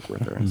wanted to work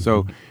with her.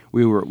 So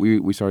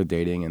we started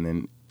dating, and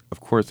then of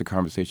course the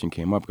conversation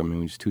came up. I mean,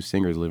 we're just two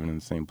singers living in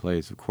the same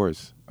place. Of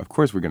course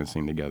we're gonna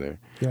sing together.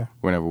 Yeah.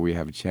 Whenever we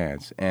have a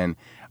chance. And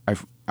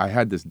I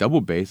had this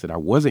double bass that I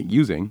wasn't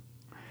using,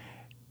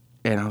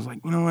 and I was like,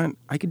 you know what?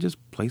 I could just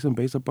play some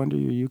bass up under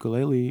your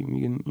ukulele.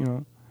 We can,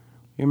 you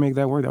can make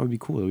that work. That would be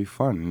cool. It'd be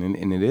fun,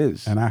 and it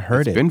is. And I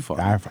heard It's been fun.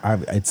 It's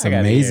I gotta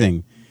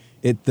amazing.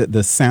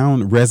 The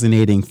sound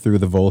resonating through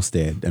the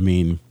Volstead. I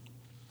mean,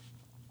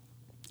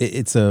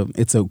 it's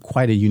a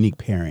quite a unique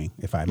pairing,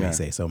 if I may Yeah.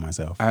 say so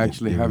myself. I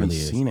actually It haven't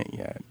really is. seen it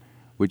yet,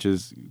 which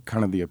is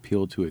kind of the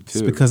appeal to it too.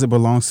 It's because it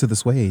belongs to the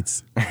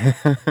Suedes.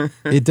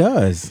 It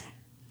does.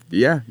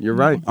 Yeah, you're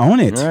right. Own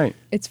it. You're right.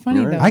 It's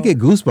funny You're though. right. I get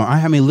goosebumps.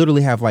 I mean,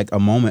 literally have like a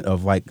moment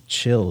of like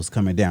chills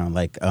coming down.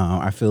 Like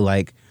I feel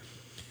like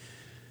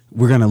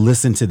we're gonna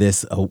listen to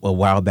this a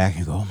while back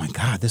and go, oh my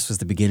God, this was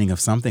the beginning of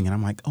something. And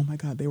I'm like, oh my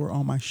God, they were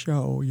on my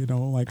show. You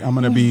know, like I'm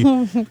gonna be,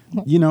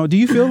 you know. Do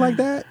you feel like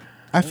that?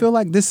 I feel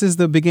like this is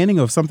the beginning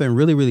of something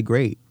really, really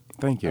great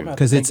Thank you. about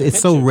because Take a it's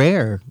so picture.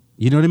 rare.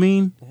 You know what I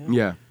mean?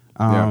 Yeah.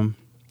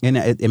 And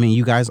I mean,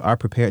 you guys are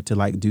prepared to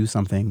like do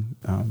something.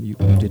 You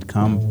did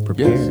come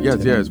prepared.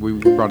 Yes. We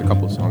brought a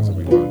couple of songs that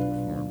we wanted to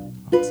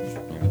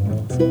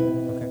perform.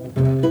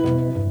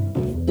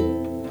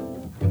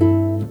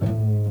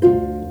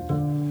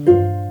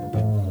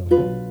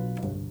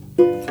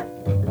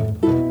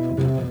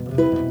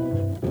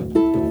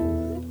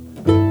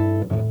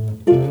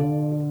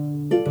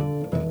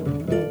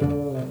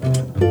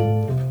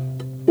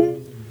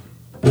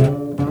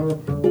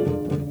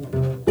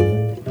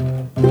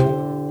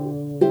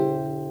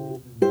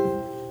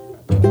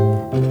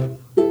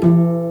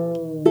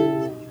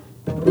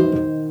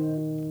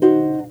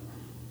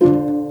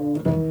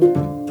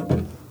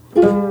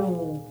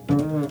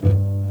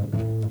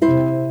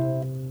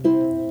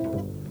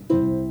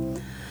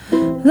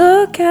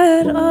 Look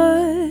at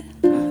what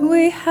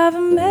we have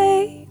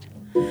made.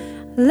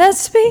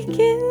 Let's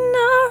begin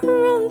our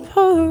own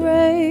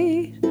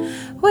parade.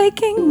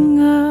 Waking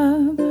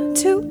up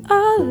to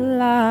a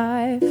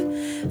life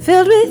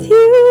filled with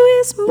you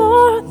is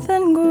more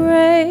than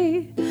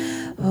great.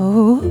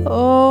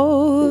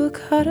 Oh,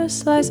 cut a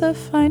slice of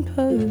fine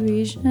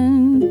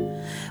Parisian.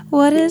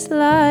 What is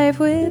life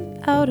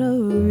without a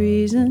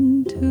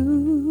reason to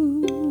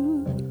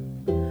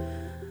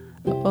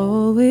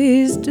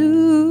always do?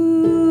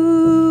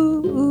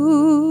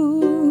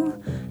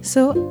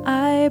 So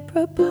I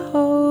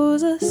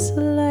propose a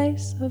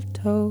slice of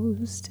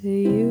toast to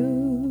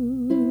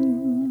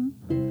you.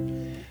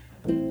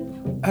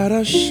 At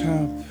a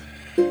shop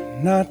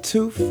not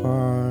too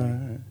far,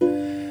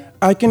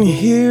 I can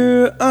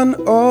hear an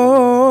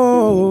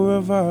au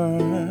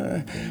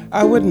revoir.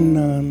 I would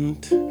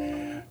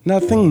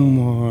nothing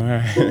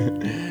more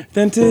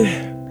than to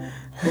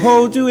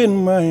hold you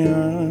in my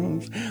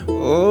arms.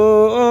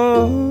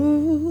 Oh,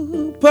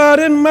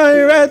 pardon my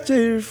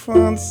wretched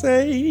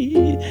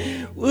Francais.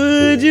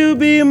 Would you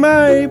be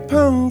my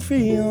pomme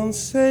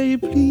fiancée,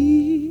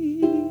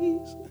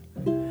 please?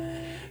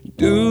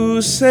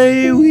 Do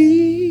say oui.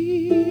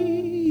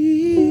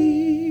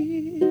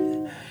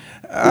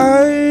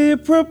 I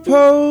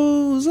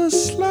propose a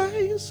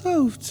slice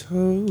of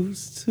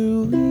toast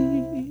to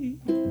we.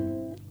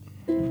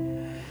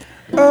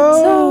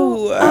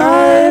 Oh, So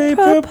I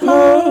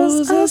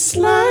propose a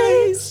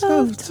slice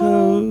of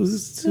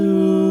toast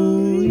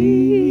to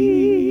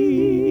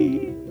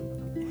we.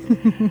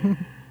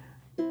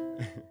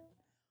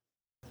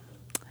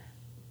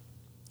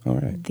 All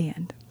right. The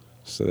end.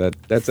 So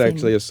that's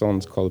actually a song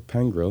that's called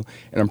Pengrel,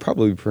 and I'm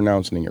probably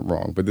pronouncing it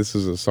wrong, but this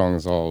is a song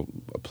that's all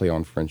a play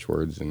on French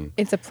words and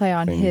It's a play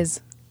on Thing.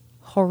 his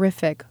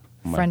horrific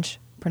My- French yes,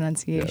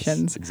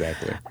 pronunciations.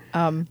 exactly.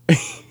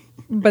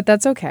 But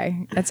that's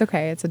okay. That's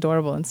okay. It's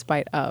adorable in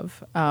spite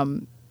of.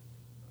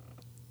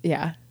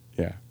 Yeah.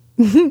 Yeah.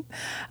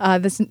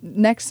 This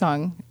next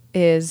song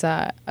is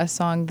a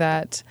song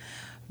that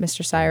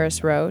Mr.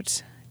 Cyrus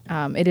wrote.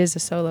 It is a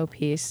solo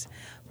piece,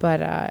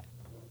 but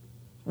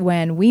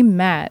when we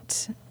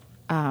met,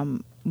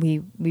 we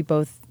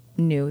both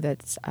knew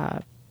that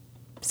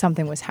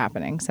something was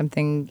happening,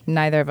 something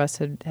neither of us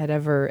had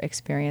ever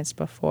experienced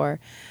before,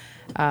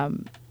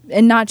 and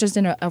not just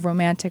in a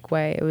romantic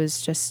way. It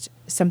was just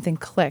something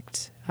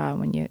clicked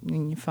when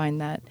you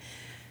find that,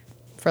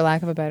 for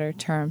lack of a better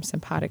term,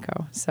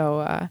 simpatico.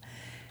 So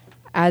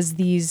as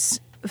these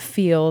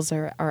feels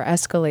are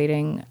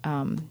escalating,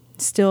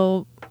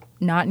 still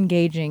not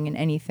engaging in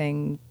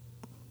anything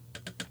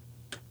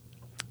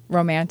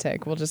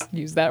romantic, we'll just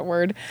use that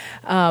word,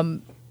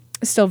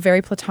 still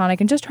very platonic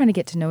and just trying to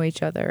get to know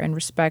each other and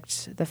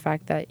respect the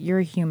fact that you're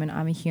a human,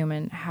 I'm a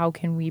human. How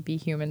can we be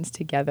humans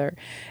together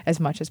as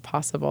much as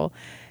possible?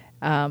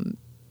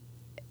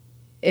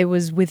 It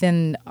was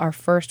within our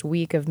first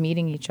week of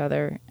meeting each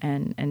other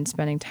and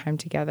spending time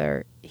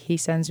together, he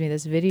sends me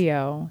this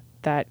video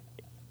that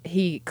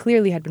he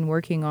clearly had been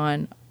working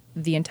on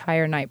the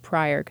entire night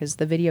prior, because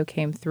the video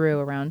came through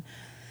around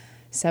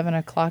 7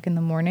 o'clock in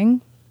the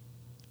morning.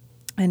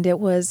 And it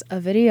was a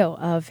video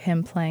of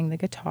him playing the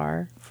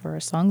guitar for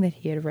a song that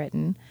he had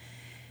written,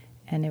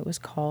 and it was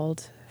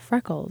called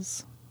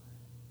Freckles.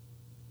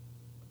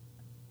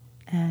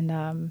 And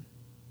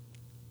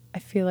I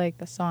feel like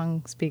the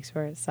song speaks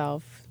for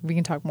itself. We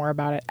can talk more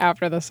about it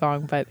after the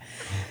song, but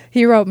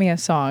he wrote me a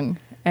song,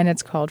 and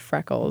it's called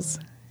Freckles.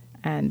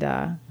 And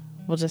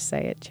we'll just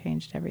say it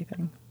changed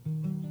everything.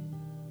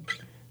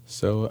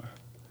 So,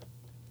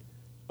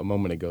 a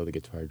moment ago, the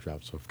guitar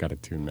dropped, so I've got to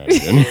tune that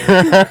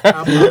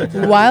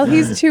in. While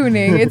he's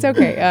tuning, it's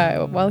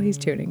okay. While he's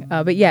tuning,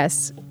 but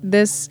yes,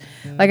 this,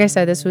 like I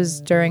said, this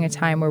was during a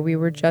time where we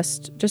were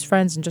just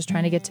friends and just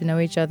trying to get to know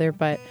each other.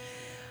 But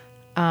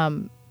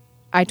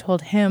I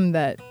told him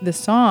that the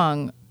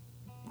song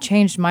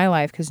changed my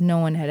life because no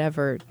one had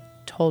ever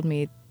told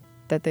me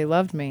that they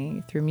loved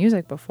me through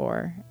music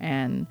before,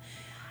 and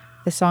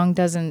the song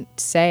doesn't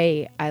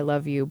say "I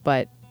love you,"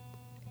 but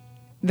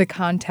the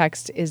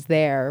context is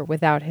there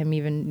without him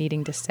even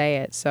needing to say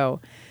it. So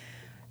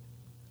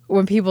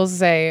when people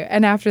say,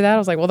 and after that, I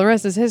was like, well, the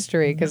rest is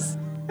history, because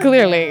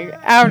clearly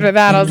after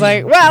that, I was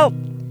like, well,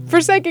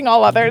 forsaking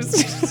all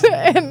others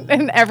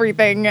and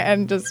everything,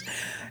 and just,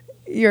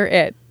 you're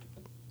it.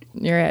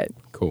 You're it.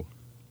 Cool.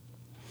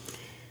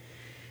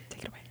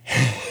 Take it away.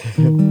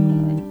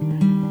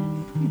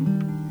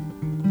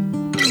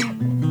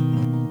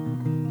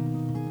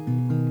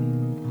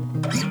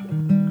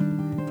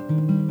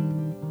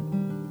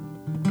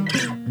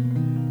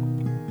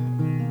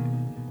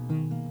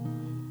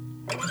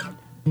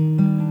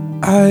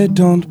 I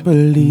don't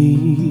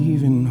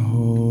believe in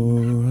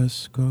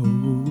horoscopes,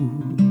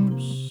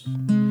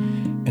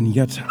 and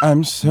yet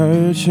I'm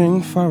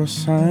searching for a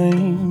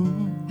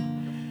sign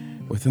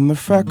within the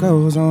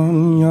freckles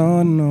on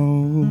your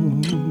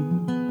nose.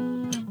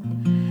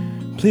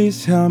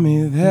 Please tell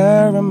me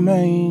there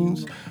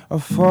remains a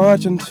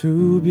fortune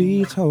to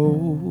be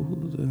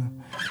told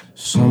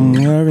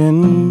somewhere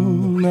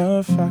in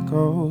the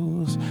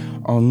freckles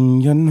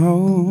on your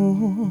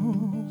nose.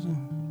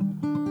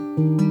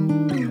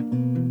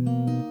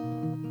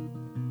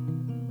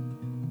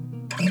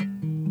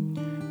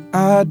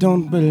 I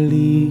don't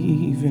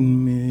believe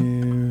in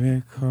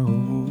miracles,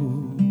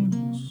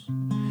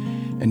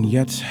 and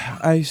yet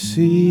I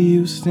see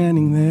you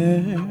standing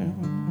there,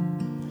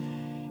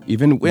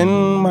 even when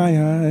my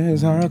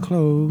eyes are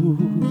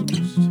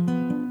closed.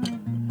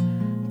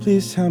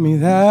 Please tell me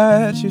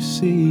that you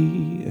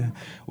see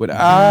what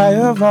I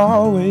have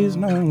always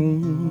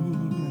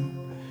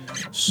known,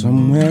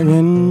 somewhere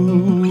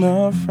in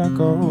the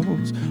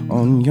freckles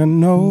on your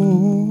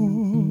nose.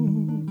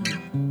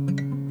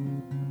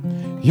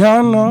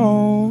 Your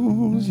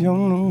nose,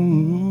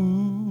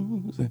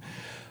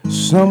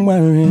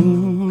 somewhere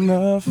in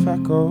the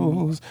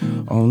freckles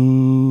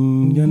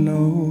on your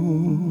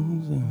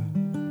nose.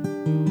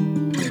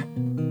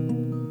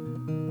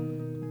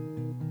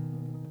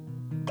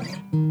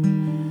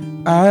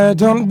 I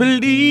don't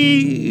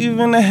believe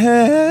in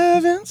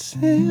heaven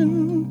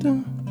sent,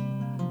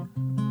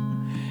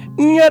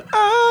 yet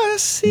I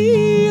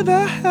see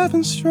the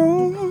heavens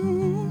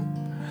strewn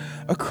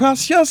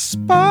across your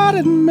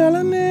spotted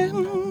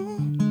melanin.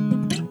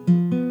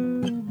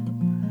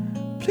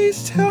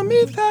 Please tell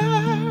me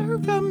there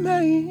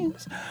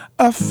remains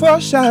a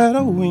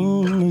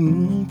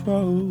foreshadowing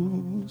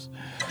prose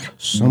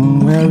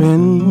somewhere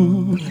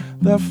in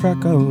the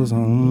freckles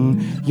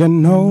on your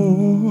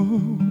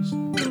nose.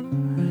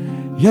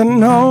 Your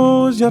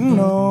nose, your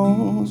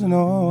nose,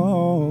 nose,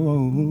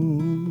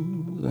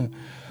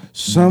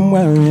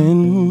 somewhere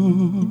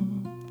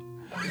in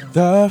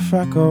the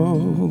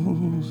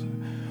freckles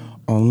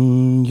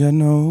on your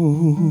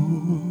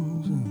nose.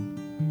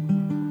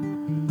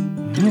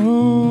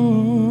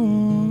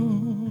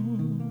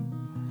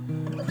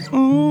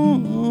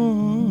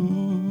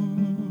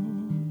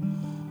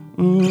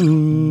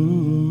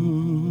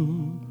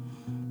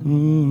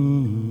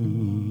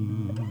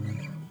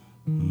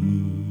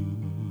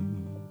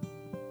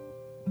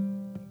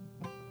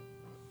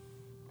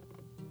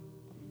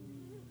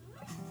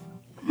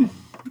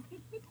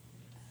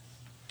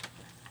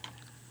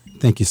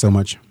 Thank you so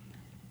much.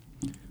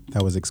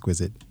 That was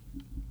exquisite.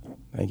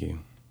 Thank you.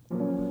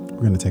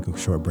 We're going to take a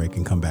short break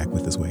and come back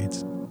with the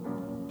Suedes.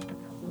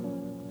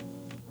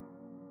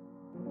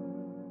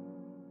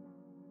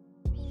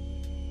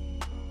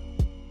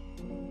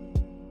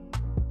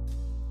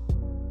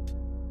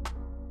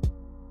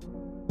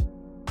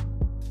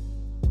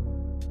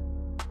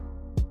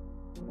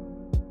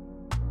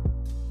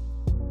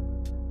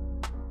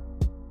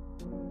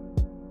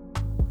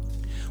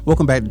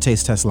 Welcome back to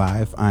Taste Test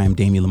Live. I'm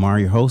Damien Lamar,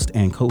 your host,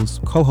 and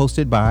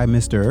co-hosted by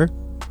Mr.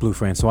 Blue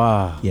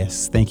Francois.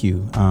 Yes, thank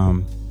you.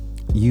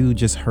 You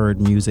just heard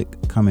music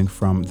coming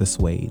from the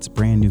Suedes,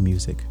 brand new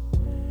music.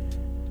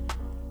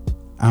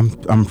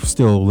 I'm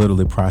still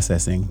literally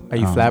processing. Are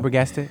you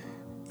flabbergasted?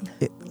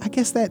 I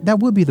guess that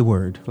would be the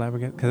word.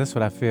 Flabbergasted? Because that's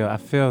what I feel. I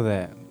feel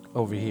that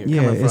over here.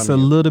 Yeah, coming it's from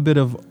a little bit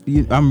of,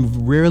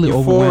 I'm rarely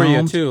euphoria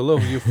overwhelmed. too, a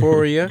little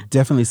euphoria.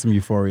 Definitely some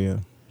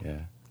euphoria. Yeah.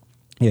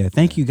 Yeah,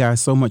 thank you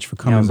guys so much for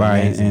coming by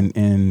and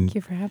Thank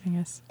you for having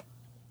us.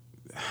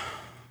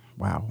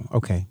 wow.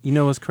 Okay. You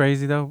know what's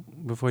crazy though?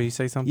 Before you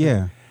say something,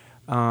 Yeah.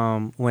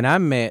 When I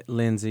met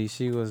Lindsay,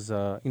 she was,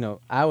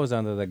 I was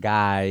under the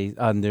guise,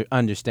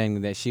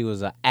 understanding that she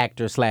was an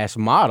actor /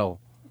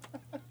 model,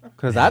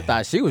 because I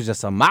thought she was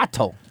just a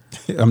motto.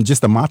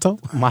 Just a motto.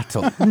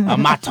 A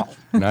motto.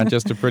 Not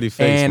just a pretty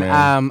face, And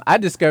man. I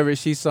discovered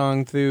she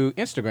sung through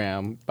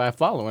Instagram by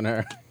following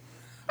her.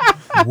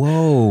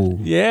 Whoa.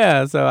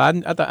 Yeah, so I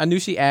thought I knew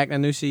she act, I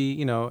knew she,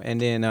 you know, and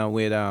then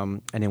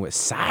with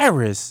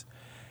Cyrus,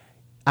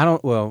 I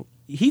don't. Well,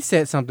 he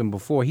said something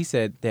before. He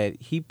said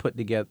that he put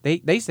together.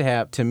 They used to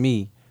have, to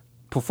me,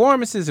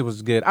 performances. It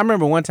was good. I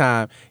remember one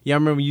time. Y'all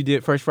remember you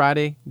did First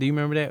Friday? Do you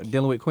remember that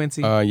dealing with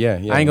Quincy? Yeah. I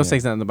ain't gonna say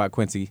something about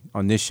Quincy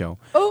on this show.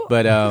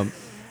 But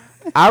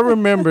I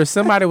remember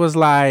somebody was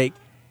like,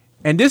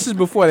 and this is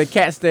before the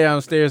cat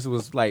downstairs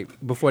was like,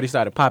 before they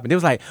started popping. They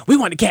was like, we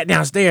want the cat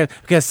downstairs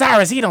because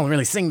Cyrus, he don't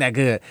really sing that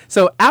good.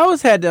 So I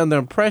always had the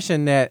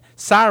impression that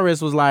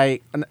Cyrus was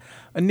like,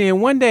 and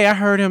then one day I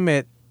heard him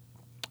at,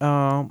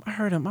 I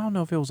don't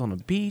know if it was on the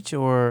beach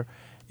or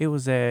it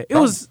was at, it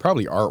was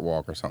probably Art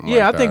Walk or something.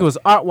 yeah, like I think that. it was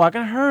Art Walk.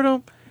 I heard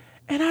him,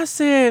 and I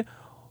said,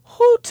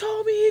 "Who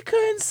told me he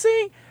couldn't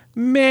sing,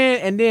 man?"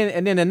 And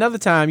then another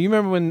time, you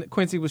remember when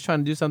Quincy was trying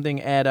to do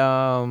something at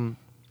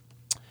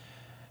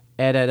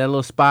that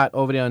little spot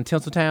over there in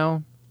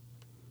Tinseltown?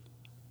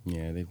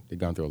 Yeah, they've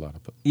gone through a lot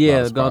of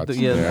Yeah, spots.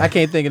 I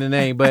can't think of the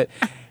name, but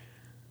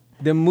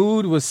the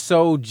mood was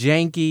so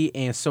janky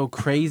and so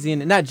crazy,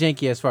 and not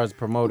janky as far as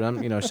promoter.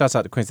 Shouts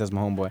out to Quincy, that's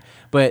my homeboy.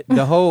 But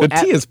the whole The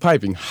tea is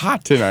piping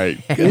hot tonight.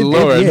 Good Yeah,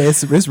 Lord.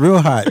 it's real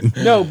hot.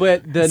 no,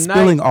 but the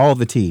Spilling night. all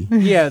the tea.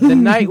 Yeah, the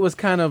night was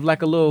kind of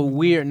like a little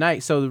weird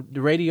night. So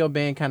the radio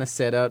band kind of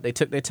set up. They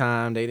took their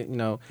time. They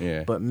didn't.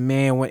 Yeah. But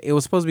man, when it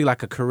was supposed to be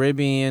like a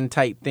Caribbean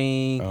type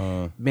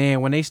thing, man,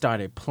 when they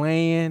started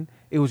playing,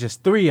 it was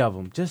just three of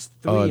them. Just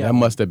three. Oh, of that them.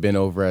 must have been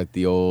over at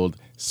the old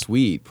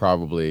Suite,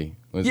 probably.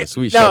 Was Yeah, the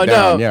Suite shut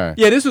down? No.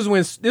 Yeah. This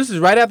was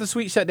right after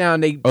Sweet shut down.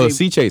 They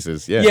Sea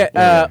Chasers. Yeah.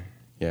 Yeah,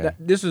 yeah.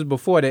 this was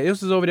before that.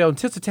 This was over there in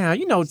Tinseltown.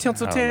 You know I don't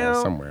know,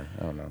 Tinseltown. somewhere.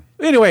 I don't know.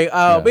 Anyway,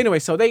 but anyway,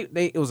 so they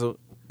it was a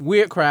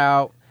weird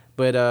crowd,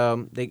 but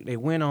they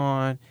went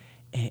on,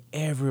 and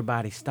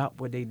everybody stopped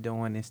what they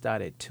doing and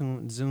started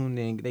zoomed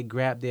in. They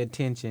grabbed their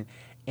attention,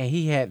 and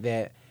he had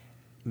that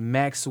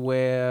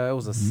Maxwell. It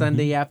was a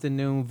Sunday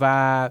afternoon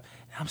vibe.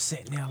 And I'm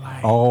sitting there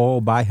like, All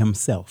by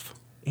himself.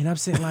 and I'm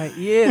sitting like,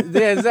 yeah,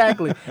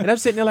 exactly. And I'm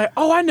sitting there like,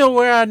 oh, I know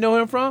where I know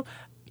him from.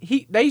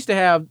 They used to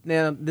have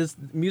this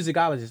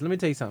musicologist. Let me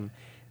tell you something.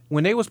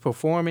 When they was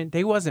performing,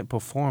 they wasn't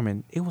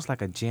performing. It was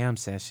like a jam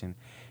session.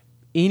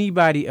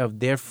 Anybody of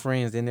their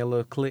friends in their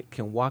little clique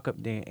can walk up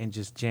there and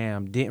just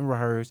jam. Didn't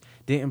rehearse,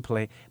 didn't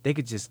play. They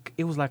could just.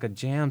 It was like a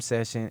jam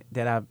session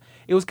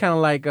It was kind of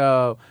like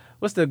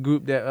what's the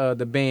group that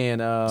the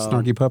band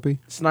Snarky Puppy?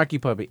 Snarky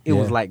Puppy. It Yeah.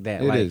 was like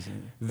that. It like is.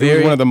 very It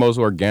was one of the most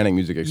organic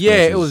music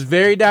experiences. yeah, it was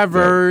very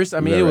diverse. I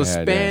mean, we've it ever was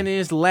had, yeah.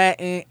 Spanish,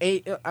 Latin,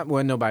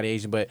 well, nobody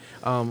Asian, but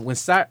when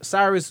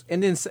Cyrus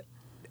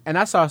and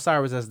I saw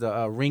Cyrus as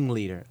the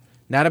ringleader,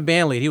 not a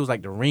band leader. He was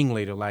like the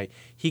ringleader. Like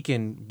he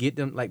can get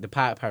them like the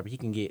Pied Piper. He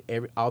can get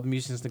all the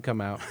musicians to come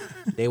out.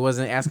 They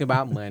wasn't asking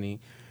about money.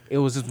 It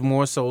was just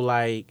more so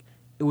like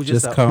it was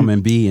just Come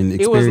and be and It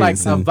experience. was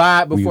like a and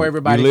vibe before we-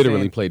 everybody. We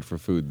literally sang. played for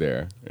food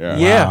there. Yeah.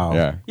 Yeah. Wow.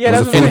 Yeah. Yeah, Was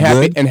that's the what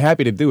food And good?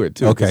 happy to do it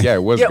too. 'cause, Okay. Yeah,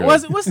 it was Yeah, good.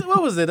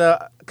 what was it?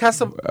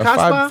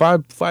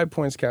 Caspa? Five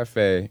Points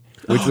Cafe,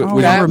 which I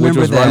was remember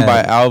run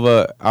by that.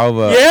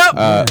 Alva,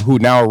 Yep. who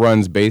now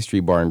runs Bay Street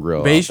Bar and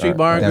Grill. Bay Street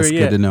Bar and That's Grill,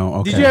 good yeah. to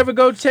know. Did Okay. you ever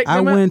go check I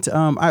them out?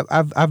 went.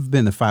 I've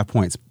been to 5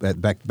 Points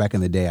back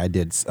in the day. I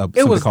did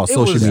something was- called it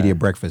social was- media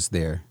breakfast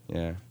there.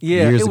 Yeah.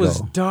 Yeah, years it was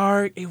ago.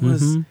 dark. It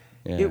was.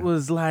 Yeah. It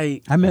was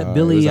like. I met It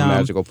Billy. was a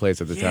magical place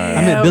at the time.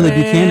 I met Billy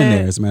man. Buchanan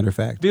there, as a matter of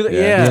fact. Billy,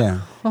 Yeah. yeah.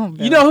 Yeah.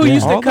 You know who Yeah.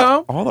 used to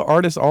come? All the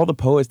artists, all the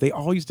poets, they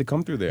all used to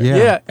come through there. Yeah.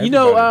 Yeah. You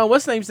know, Everybody.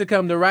 what's name used to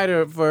come? The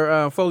writer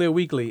for Folio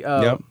Weekly.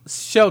 Yep.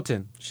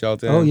 Shelton.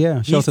 Shelton. Oh yeah,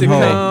 used Shelton to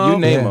Hall. come. You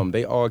name Yeah. them,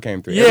 they all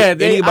came through. Yeah,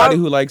 Anybody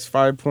who likes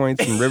 5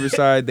 Points in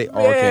Riverside, they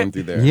all Yeah. came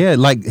through there. Yeah,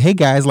 like, hey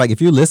guys, like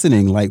if you're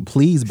listening, like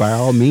please by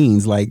all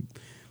means, like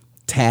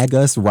tag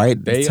us,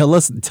 right? They- Tell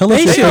us They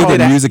your should've favorite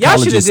did a- y'all should've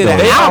musicologist did an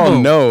story. They all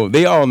album. know.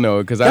 They all know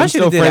because Y'all I'm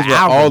still should've did friends an with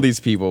album. all these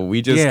people.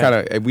 We just Yeah. kind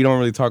of we don't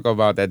really talk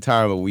about that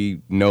time, but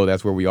we know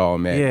that's where we all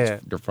met. Yeah.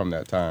 From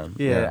that time.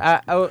 Yeah.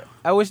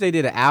 I wish they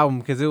did an album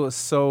because it was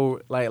so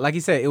like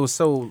you said, it was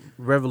so You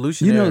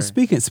revolutionary. know,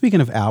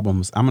 speaking of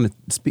albums, I'm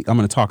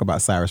gonna talk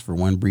about Cyrus for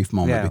one brief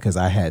moment Yeah. because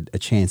I had a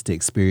chance to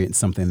experience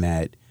something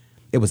that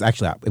it was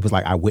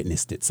like I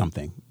witnessed it,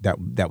 something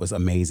that was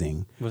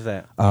amazing. What's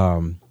that?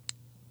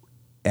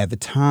 At the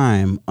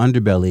time,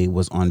 Underbelly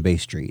was on Bay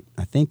Street.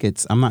 I think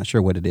I'm not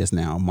sure what it is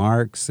now.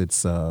 Mark's,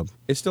 it's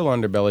It's still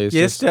Underbelly. It's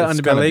Yeah, just, it's still it's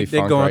Underbelly. kinda They're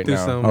defunct going right through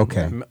now. some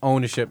Okay.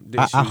 ownership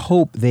I issues.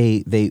 hope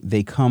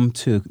they come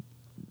to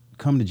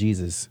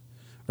Jesus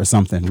or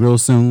something real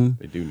soon.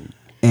 They do.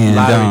 And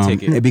Lottery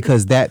ticket.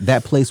 because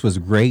that place was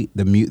great.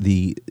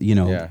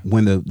 Yeah.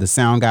 When the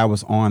sound guy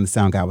was on,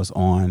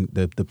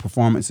 the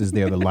performances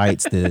there, the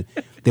lights, the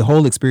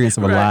whole experience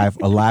of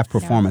a live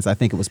performance. I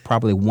think it was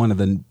probably one of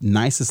the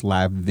nicest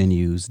live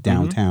venues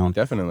downtown,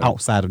 Definitely.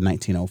 outside of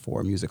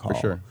 1904 Music Hall. For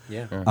sure.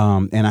 Yeah.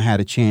 And I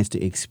had a chance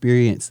to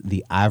experience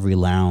the Ivory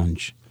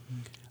Lounge.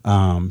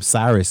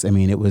 Cyrus, I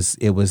mean, it was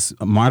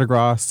a Mardi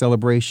Gras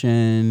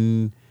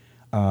celebration.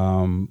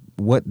 What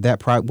was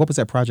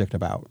that project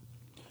about?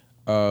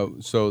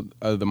 So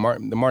the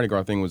Mardi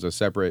Gras thing was a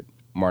separate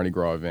Mardi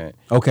Gras event.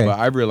 Okay. But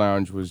Ivory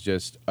Lounge was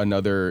just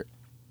another.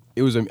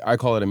 I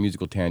call it a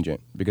musical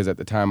tangent because at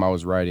the time I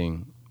was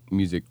writing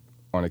music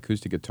on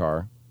acoustic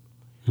guitar,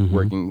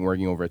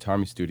 working over at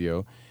Tommy's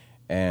studio,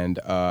 and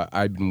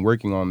I'd been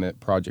working on that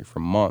project for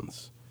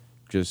months,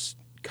 just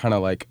kind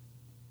of like,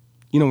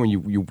 when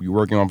you're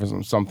working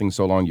on something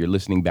so long, you're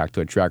listening back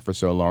to a track for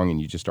so long,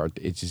 and you just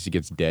it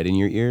gets dead in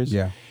your ears.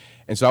 Yeah.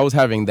 And so I was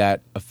having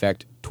that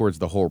effect towards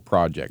the whole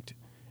project,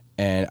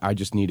 and I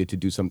just needed to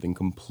do something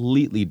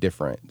completely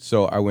different.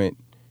 So I went,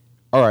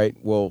 all right,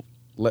 well,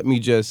 let me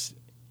just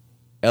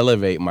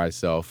elevate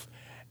myself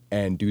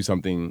and do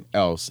something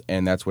else.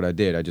 And that's what I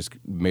did. I just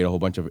made a whole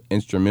bunch of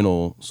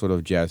instrumental sort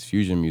of jazz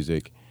fusion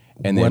music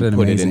and then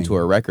put it into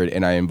a record.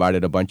 And I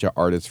invited a bunch of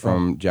artists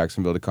from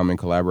Jacksonville to come and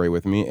collaborate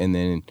with me. And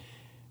then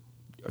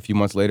a few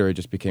months later, it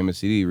just became a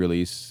CD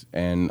release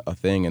and a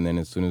thing. And then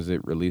as soon as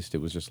it released, it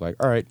was just like,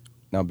 all right,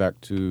 now back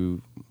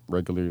to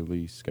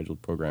regularly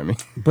scheduled programming.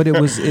 But it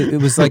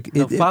was like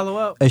follow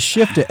up. A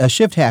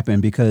shift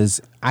happened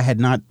because I had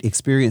not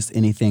experienced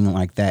anything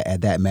like that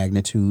at that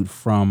magnitude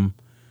from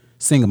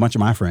seeing a bunch of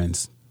my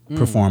friends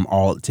perform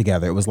all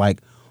together. It was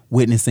like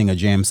witnessing a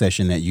jam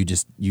session that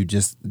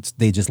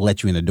they just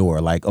let you in the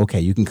door. Like, okay,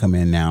 you can come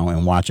in now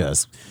and watch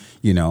us,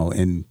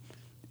 and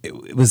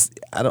it was,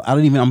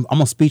 I'm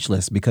almost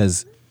speechless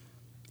because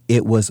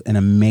it was an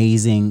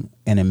amazing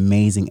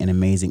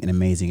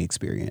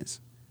experience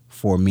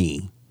for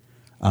me.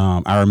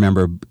 I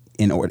remember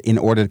in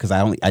order because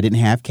I didn't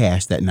have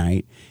cash that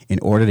night. In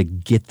order to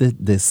get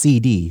the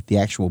CD, the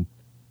actual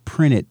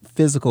printed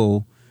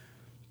physical,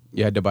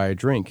 You had to buy a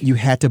drink, you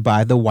had to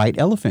buy the White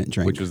Elephant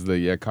drink, which was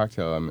the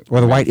cocktail.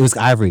 or the white. It was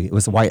ivory. It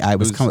was white. It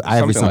was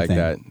ivory something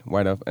like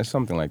that.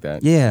 Something like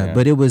that. Yeah,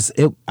 but it was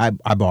it. I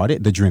bought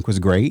it. The drink was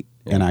great,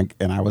 and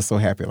I was so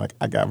happy. Like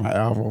I got my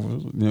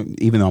album,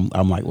 even though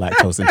I'm like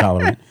lactose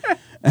intolerant.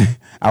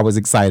 I was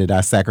excited.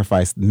 I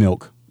sacrificed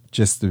milk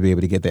just to be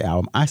able to get the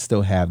album. I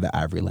still have the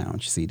Ivory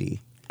Lounge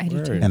CD. I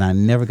do too. And I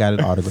never got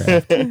it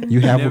autographed.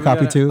 You have a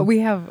copy too? We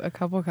have a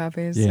couple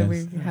copies. Yes. So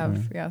we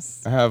have,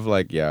 yes. I have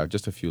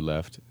just a few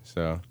left.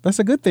 So That's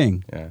a good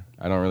thing. yeah,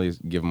 I don't really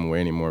give them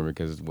away anymore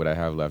because what I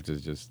have left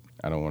is just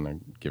I don't want to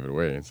give it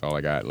away. It's all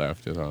I got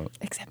left.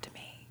 Except to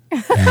me.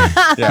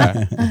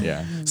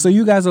 Yeah. So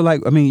you guys are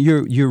like,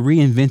 you're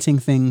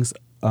reinventing things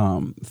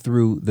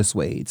through the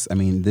Suedes.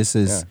 This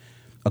is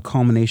a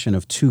culmination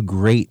of two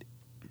great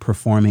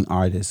performing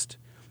artists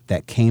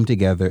that came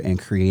together and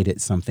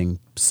created something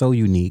so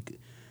unique.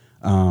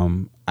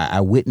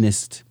 I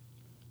witnessed,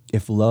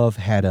 if love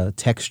had a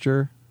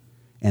texture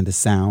and a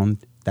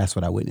sound, that's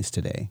what I witnessed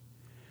today.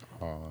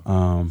 Sweet.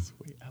 I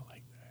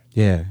like that.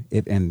 Yeah, I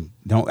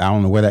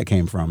don't know where that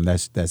came from.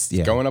 That's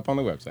yeah. Going up on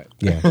the website.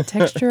 Yeah.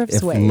 Texture of If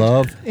suede.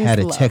 love is had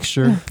a love.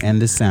 texture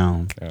and a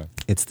sound, Yeah.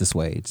 it's the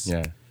Suedes.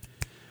 Yeah.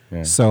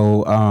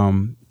 So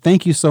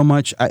thank you so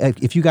much.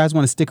 If you guys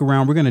want to stick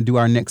around, we're going to do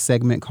our next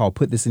segment called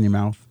Put This in Your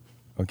Mouth.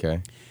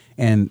 Okay.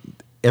 And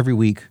every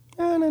week,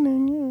 I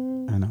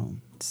know,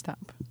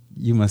 Stop.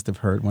 you must have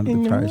heard one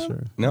of the prior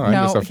shows. No, I'm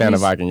just a fan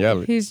of I Can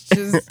Yell It. He's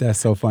just That's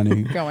so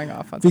funny. going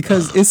off on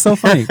Because it's so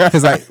funny.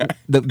 Because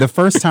the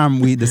first time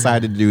we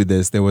decided to do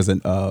this, there was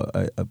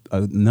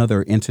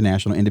another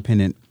international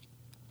independent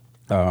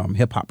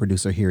hip hop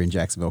producer here in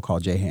Jacksonville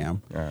called J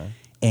Ham,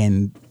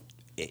 and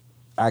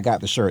I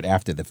got the shirt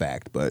after the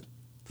fact, but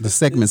the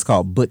segment's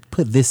called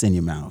 "Put This in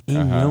Your Mouth."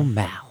 In your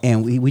mouth.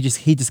 And he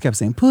just kept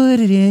saying, "Put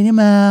it in your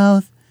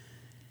mouth."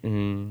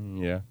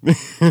 Yeah.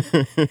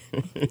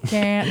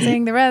 Can't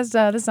sing the rest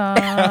of the song.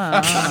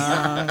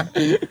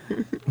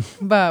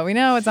 But we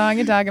know what song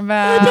you're talking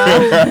about.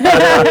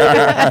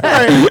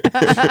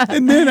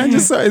 And then I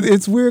just saw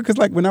it's weird because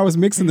like when I was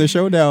mixing the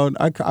showdown,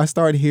 I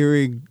started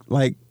hearing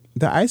like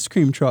the ice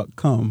cream truck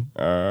come.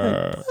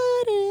 Like, put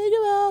it in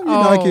your mouth.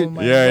 Oh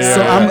my Yeah.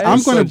 So God. I'm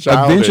It's so gonna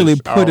childish. eventually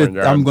put Oh it.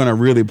 my God. I'm gonna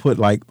really put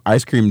like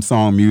ice cream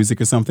song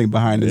music or something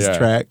behind this Yeah.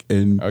 track.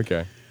 And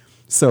Okay.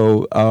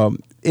 so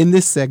in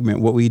this segment,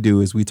 what we do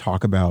is we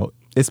talk about.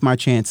 It's my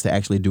chance to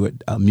actually do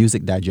it.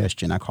 Music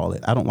digestion, I call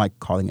it. I don't like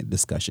calling it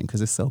discussion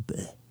because it's so.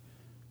 Bleh.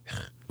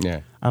 Yeah.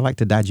 I like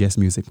to digest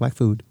music like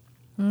food.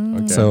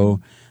 Okay.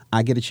 So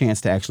I get a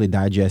chance to actually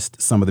digest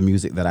some of the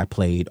music that I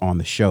played on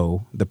the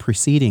show the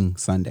preceding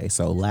Sunday.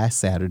 So last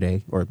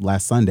Sunday,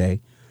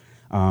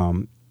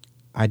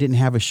 I didn't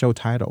have a show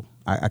title.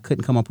 I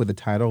couldn't come up with a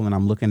title, and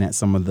I'm looking at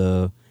some of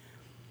the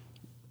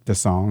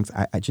songs.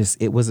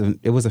 It was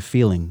a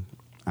feeling.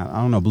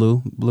 I don't know,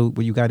 Blue.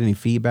 You got any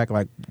feedback?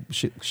 Like,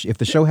 if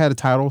the show had a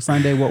title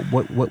Sunday, what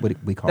would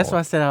we call That's it? why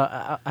I said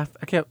I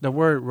kept the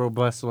word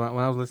robust when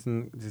I was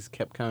listening. Just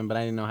kept coming, but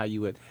I didn't know how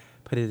you would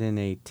put it in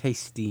a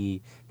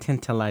tasty,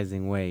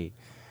 tantalizing way.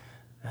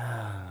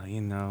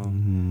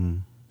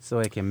 So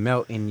it can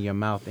melt in your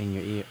mouth and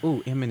your ear.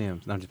 Ooh,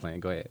 M&M's. No, I'm just playing.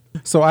 Go ahead.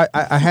 So I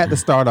had to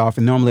start off,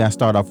 and normally I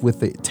start off with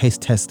the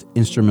taste test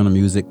instrumental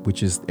music,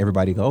 which is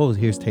everybody go, oh,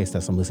 here's taste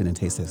test. I'm listening to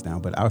taste test now.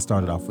 But I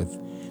started off with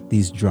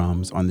these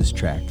drums on this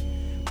track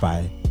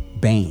by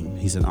Bane.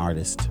 He's an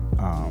artist,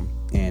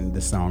 and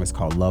the song is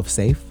called Love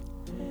Safe.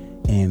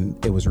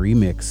 and it was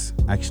remix.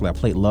 Actually, I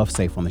played Love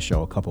Safe on the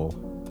show a couple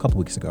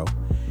weeks ago,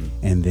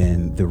 and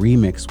then the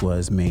remix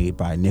was made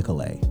by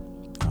Nicolay,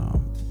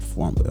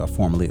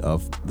 formerly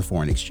of the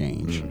Foreign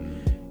Exchange.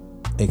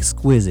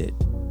 Exquisite.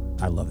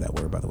 I love that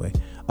word, by the way.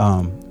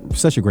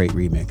 Such a great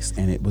remix,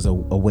 and it was a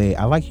way.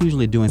 I like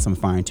usually doing some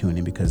fine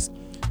tuning because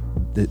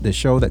the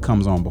show that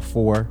comes on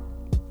before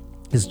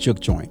is Juke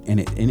Joint, and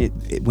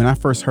it when I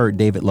first heard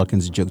David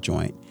Luckin's Juke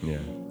Joint,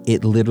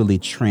 it literally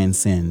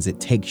transcends. It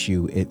takes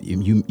you.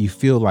 You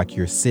feel like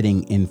you're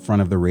sitting in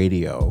front of the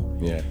radio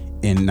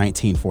in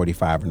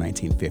 1945 or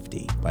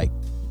 1950. Like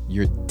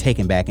you're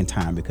taken back in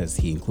time because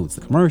he includes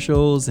the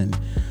commercials and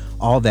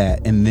all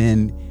that, and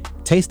then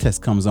Taste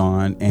Test comes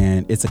on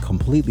and it's a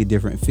completely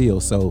different feel.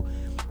 So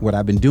what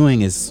I've been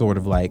doing is sort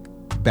of like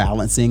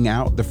balancing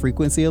out the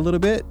frequency a little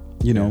bit.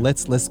 You know,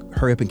 let's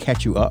hurry up and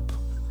catch you up,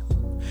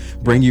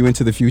 bring you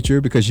into the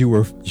future because you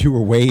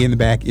were way in the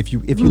back if you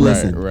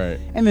listen. Right.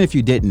 And then if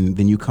you didn't,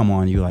 then you come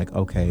on, you're like,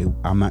 okay,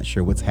 I'm not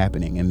sure what's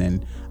happening. And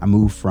then I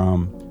moved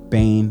from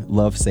Bane,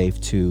 Love Safe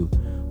to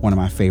one of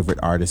my favorite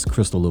artists,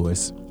 Crystal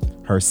Lewis,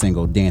 her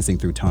single Dancing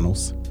Through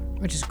Tunnels.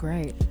 Which is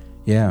great.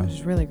 Yeah. Which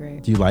is really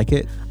great. Do you like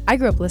it? I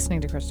grew up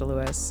listening to Crystal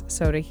Lewis,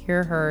 so to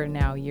hear her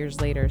now, years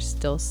later,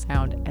 still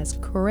sound as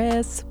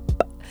crisp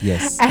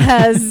Yes.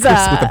 as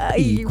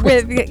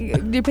Crisp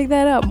you pick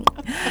that up.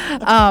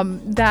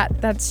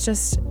 That's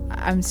just,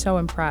 I'm so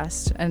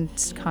impressed and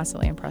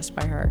constantly impressed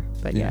by her.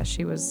 But yeah,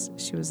 she was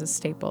a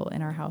staple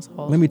in our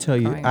household. Let me tell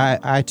you, growing up.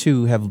 I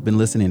too have been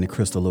listening to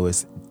Crystal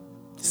Lewis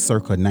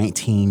circa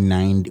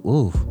 1990.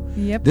 Ooh.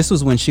 Yep. This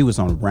was when she was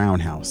on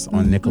Roundhouse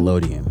on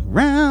Nickelodeon.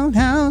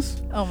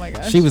 Roundhouse. Oh my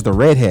gosh. She was the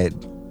redhead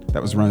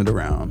that was running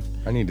around.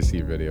 I need to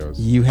see videos.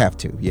 You have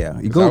to, yeah.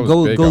 You 'Cause I was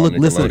go big look, on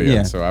listen, Nickelodeon,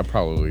 yeah. So I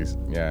probably,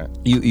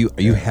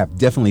 You have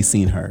definitely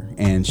seen her,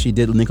 and she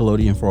did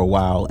Nickelodeon for a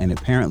while, and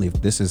apparently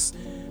this is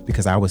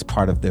because I was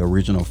part of the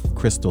original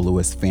Crystal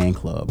Lewis fan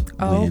club.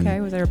 Oh, when-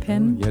 okay. Was there a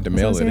pin? You had to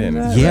mail it associated in.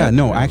 with that? Yeah,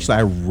 no, actually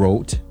I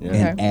wrote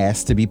and Okay.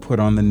 asked to be put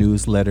on the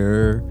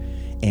newsletter,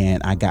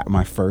 and I got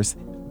my first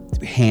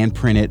hand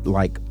printed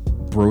like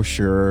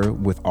brochure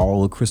with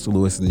all of Crystal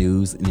Lewis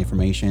news and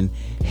information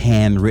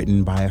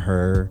handwritten by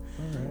her.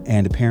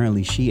 And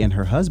apparently she and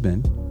her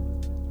husband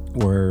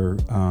were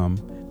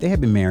they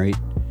had been married.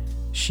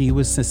 She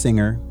was a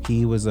singer,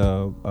 he was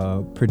a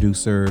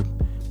producer,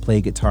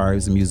 played guitar, he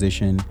was a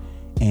musician,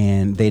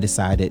 and they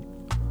decided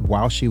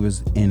while she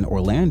was in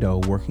Orlando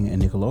working at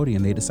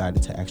Nickelodeon, they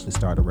decided to actually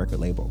start a record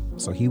label.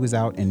 So he was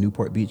out in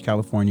Newport Beach,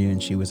 California,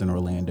 and she was in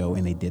Orlando,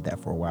 and they did that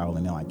for a while,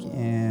 and they're like,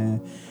 yeah,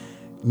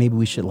 maybe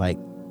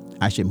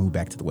I should move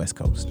back to the West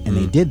Coast. And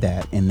they did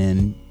that, and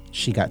then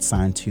she got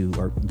signed to,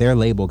 or their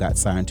label got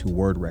signed to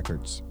Word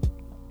Records.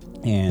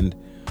 And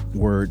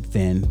Word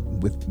then,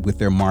 with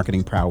their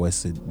marketing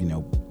prowess, it,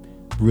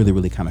 really,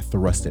 really kind of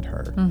thrusted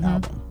her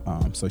album.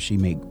 So she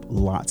made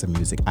lots of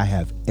music. I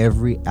have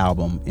every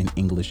album in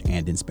English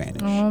and in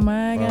Spanish. Oh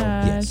my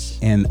gosh. Yes,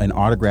 and an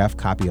autographed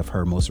copy of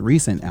her most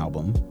recent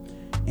album.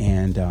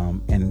 And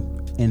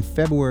in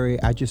February,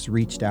 I just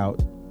reached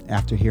out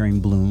after hearing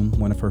Bloom,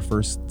 one of her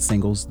first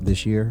singles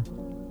this year.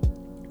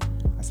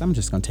 I said, I'm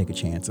just going to take a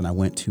chance. And I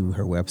went to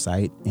her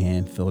website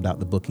and filled out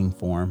the booking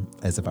form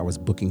as if I was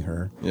booking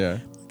her. Yeah.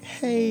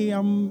 Hey,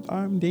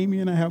 I'm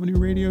Damien. I have a new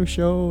radio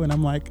show. And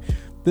I'm like,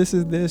 this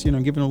is this,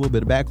 giving a little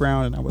bit of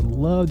background, and I would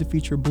love to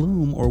feature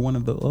Bloom or one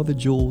of the other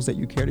jewels that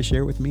you care to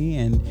share with me.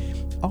 And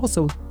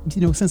also,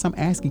 since I'm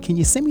asking, can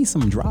you send me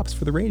some drops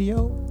for the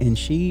radio? And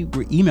she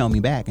emailed me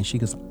back, and she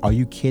goes, are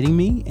you kidding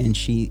me? And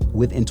she,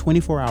 within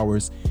 24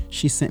 hours,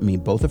 she sent me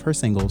both of her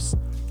singles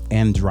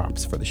and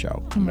drops for the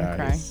show. I'm gonna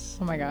cry. Nice.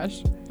 Oh my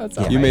gosh. That's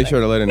Yeah. You made sure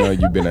to let her know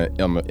you've been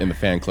in the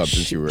fan club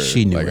since you were.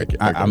 She knew like it.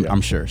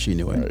 I'm sure she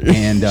knew it. Right.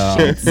 And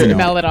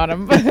Smell it on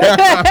him.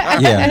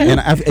 yeah,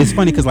 and it's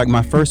funny because like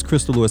my first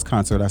Crystal Lewis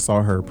concert, I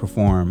saw her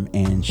perform,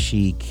 and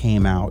she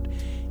came out,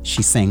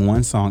 she sang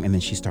one song, and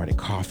then she started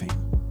coughing,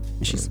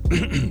 and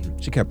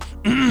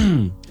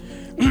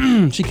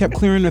she kept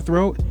clearing her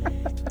throat,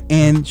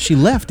 and she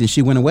left, and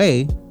she went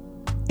away,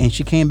 and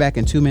she came back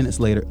in 2 minutes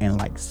later and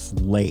like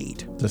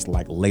laid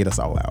us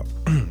all out.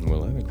 Well,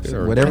 let it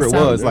clear. Whatever it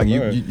That was, sounds- like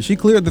she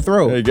cleared the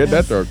throat. Hey, get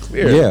that throat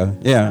clear.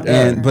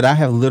 Yeah. But I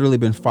have literally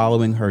been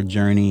following her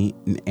journey,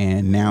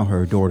 and now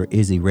her daughter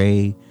Izzy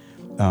Ray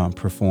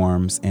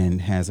performs and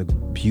has a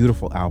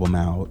beautiful album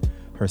out.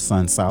 Her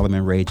son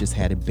Solomon Ray just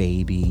had a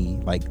baby.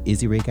 Like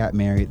Izzy Ray got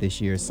married this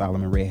year.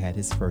 Solomon Ray had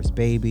his first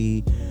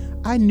baby.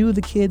 I knew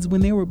the kids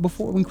when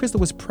Crystal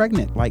was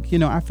pregnant. Like,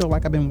 I feel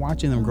like I've been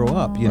watching them grow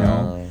up,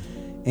 Wow.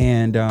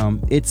 And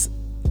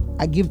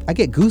I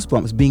get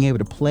goosebumps being able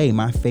to play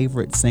my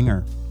favorite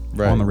singer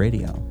on the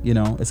radio.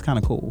 It's kind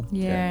of cool.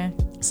 Yeah.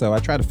 So I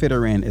try to fit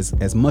her in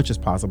as much as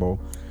possible.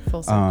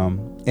 Full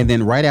circle. And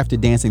then right after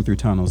Dancing Through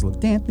Tunnels,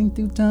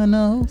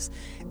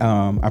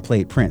 I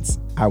played Prince,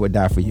 I Would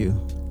Die For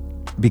You,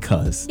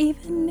 because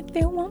Even if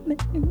you want me.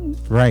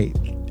 right,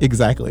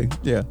 exactly,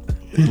 yeah.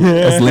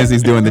 As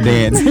Lindsay's doing the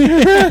dance.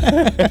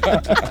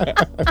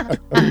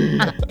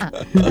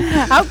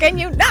 How can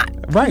you not?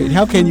 Right,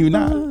 how can you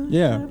not?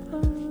 Yeah.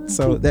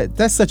 So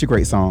that's such a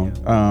great song.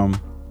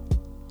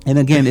 And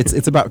again,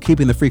 it's about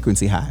keeping the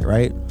frequency high,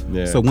 right?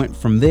 Yeah. So went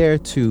from there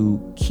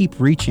to Keep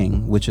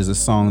Reaching, which is a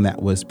song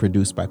that was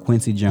produced by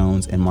Quincy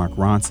Jones and Mark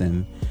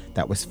Ronson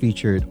that was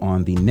featured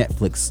on the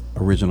Netflix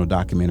original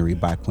documentary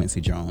by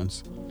Quincy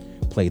Jones.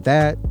 Played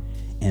that,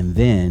 and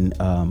then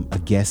a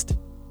guest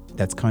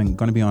that's going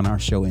to be on our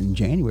show in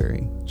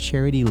January,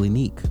 Charity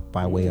Lanique,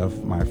 by way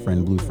of my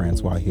friend Blue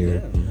Francois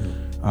here.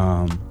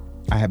 I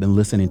have been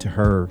listening to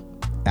her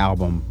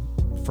album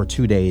for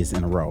 2 days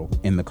in a row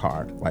in the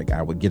car. Like,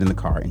 I would get in the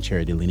car and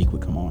Charity Lanique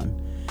would come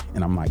on,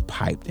 and I'm like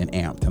piped and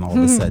amped, and all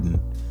of a sudden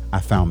I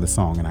found the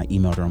song and I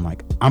emailed her. I'm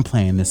like, I'm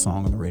playing this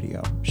song on the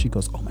radio. She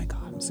goes, oh my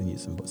God, I'm sending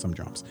you some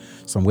drops.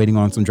 So I'm waiting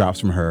on some drops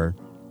from her,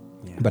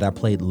 but I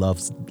played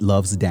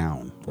Love's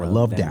Down or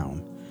Love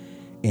Down.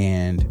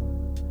 And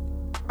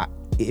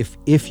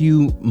if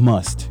you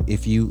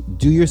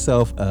do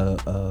yourself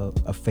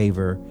a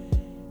favor,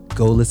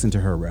 go listen to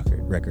her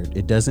record.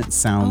 It doesn't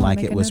sound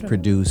like it was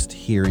produced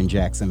here in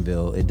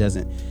Jacksonville.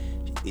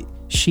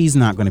 She's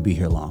not going to be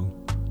here long.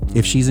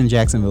 If she's in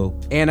Jacksonville.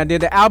 And I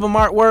did the album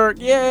artwork.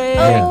 Yay!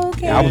 Oh,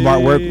 okay. The album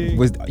artwork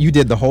was, you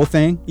did the whole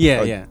thing?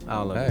 Yeah.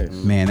 All of it.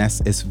 Nice. Man,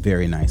 it's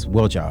very nice.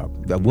 Well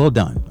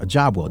done. A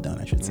job well done,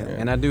 I should say.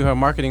 And I do her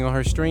marketing on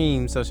her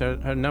stream, so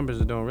her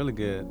numbers are doing really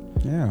good.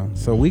 Yeah.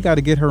 So we got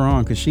to get her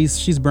on because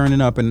she's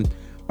burning up, and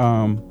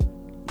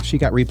she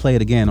got replayed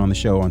again on the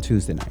show on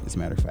Tuesday night, as a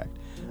matter of fact.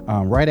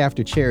 Right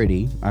after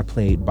Charity, I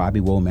played Bobby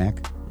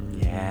Womack.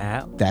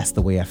 Yeah. That's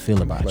the way I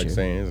feel about Like you.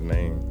 saying his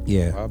name.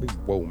 Yeah. Bobby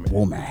Womack.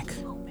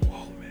 Womack.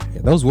 Yeah,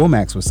 those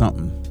Womacks were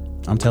something.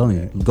 I'm telling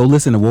you. Go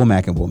listen to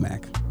Womack and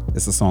Womack.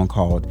 It's a song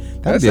called.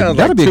 That'd be a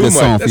good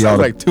song for y'all. That sounds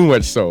like too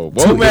much soul.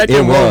 Womack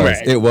and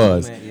Womack. It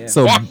was. Womack, yeah.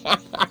 So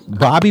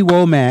Bobby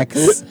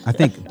Womack's, I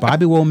think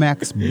Bobby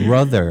Womack's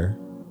brother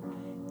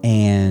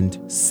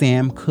and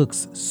Sam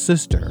Cooke's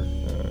sister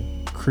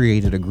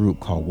created a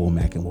group called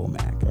Womack and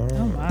Womack.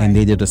 Oh my. And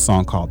they did a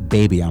song called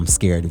Baby, I'm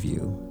Scared of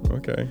You.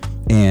 Okay.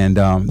 And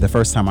the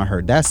first time I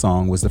heard that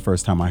song was the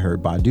first time I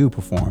heard Badu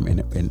perform in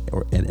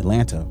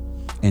Atlanta.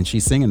 And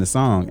she's singing the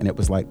song, and it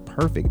was like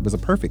perfect. It was a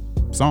perfect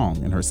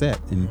song in her set.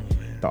 And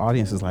the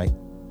audience is like,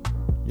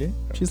 Yeah.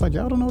 she's like,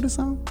 y'all don't know this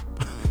song?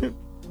 You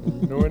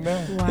know it now.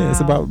 Wow. Yeah, it's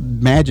about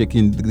magic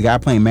and the guy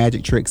playing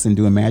magic tricks and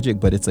doing magic,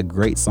 but it's a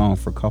great song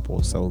for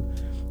couples. So,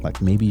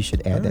 like, maybe you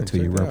should add that to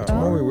your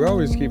repertoire. We're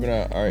always keeping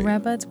our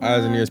Repertoire.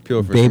 eyes and ears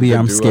peeled for Baby,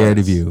 some I'm good scared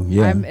of duets.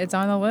 you. Yeah. It's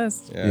on the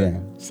list. Yeah.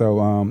 So,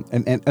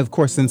 and of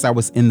course, since I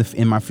was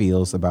in my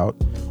fields about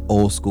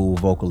old school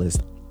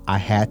vocalists, I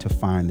had to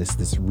find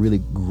this really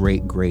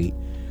great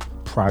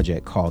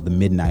project called The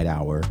Midnight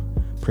Hour,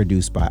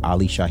 produced by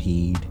Ali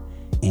Shaheed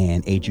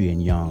and Adrian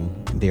Young.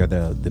 They're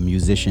the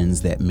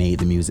musicians that made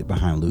the music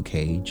behind Luke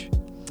Cage.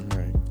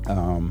 Right.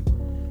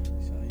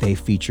 They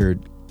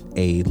featured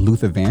a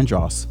Luther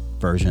Vandross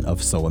version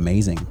of So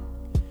Amazing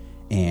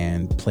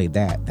and played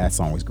that. That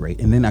song was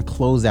great. And then I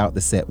closed out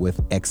the set with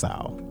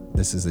Exile.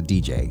 This is a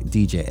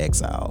DJ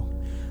Exile.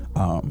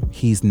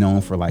 He's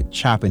known for like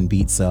chopping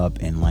beats up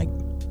and like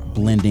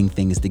blending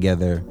things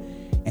together,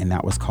 and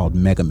that was called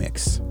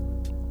Megamix.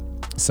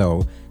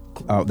 So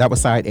that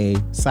was side A.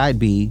 Side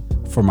B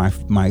for my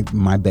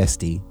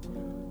bestie.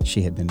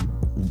 She had been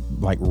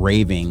like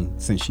raving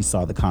since she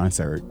saw the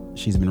concert.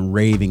 She's been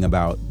raving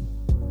about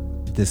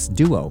this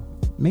duo.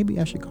 Maybe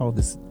I should call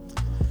this.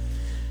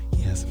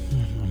 Yes,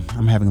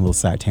 I'm having a little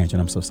side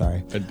tangent. I'm so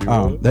sorry. A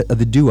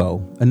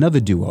duo?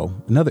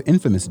 Another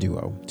infamous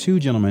duo. Two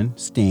gentlemen,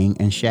 Sting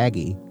and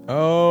Shaggy.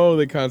 Oh,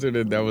 the concert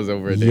that was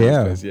over at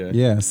Davis Place.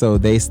 Yeah. So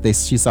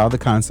she saw the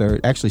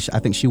concert. Actually, I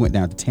think she went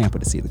down to Tampa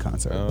to see the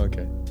concert. Oh,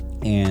 okay.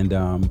 And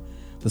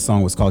the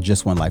song was called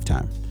Just One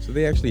Lifetime. So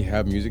they actually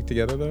have music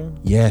together though?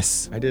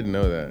 Yes. I didn't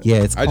know that. Yeah,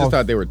 I just called-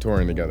 thought they were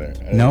touring together.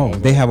 No,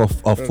 they have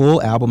a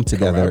full album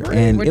together,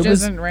 and Which it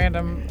was. isn't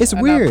random. It's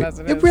enough weird. as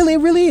it It is.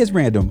 really is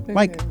random.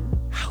 Like,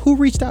 who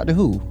reached out to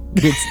who?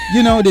 Did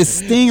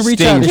Sting reach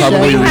Sting out to probably Can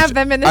Shaggy? you reached- have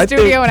them in the I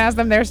studio think- and ask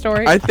them their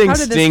story? I think How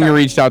did this Sting start?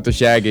 reached out to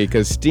Shaggy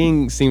because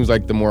Sting seems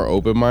like the more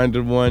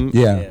open-minded one.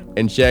 Yeah.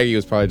 And Shaggy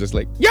was probably just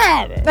like,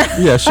 yeah, man.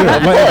 Yeah, sure.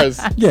 Of course.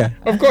 Yeah.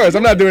 Of course.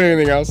 I'm not doing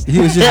anything else. He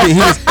was just Be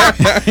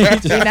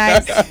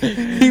nice.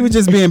 he was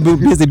just being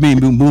busy being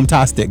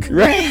boom-tastic.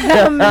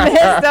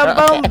 Mr.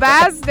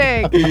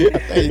 Bombastic.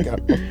 There you go.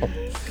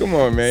 Come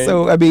on, man.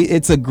 So I mean,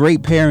 it's a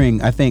great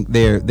pairing. I think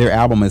their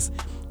album is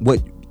what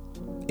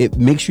it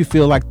makes you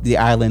feel like the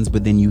Islands,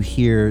 but then you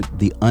hear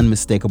the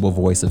unmistakable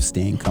voice of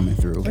Sting coming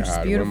through. Which is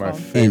God, one of my beautiful.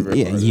 And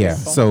favorite artists. yeah.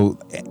 So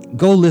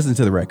go listen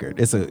to the record.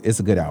 It's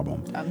a good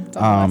album. It's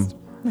on the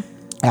list.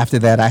 After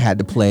that, I had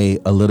to play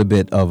a little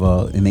bit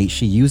of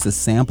she used a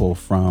sample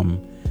from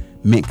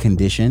Mint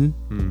Condition.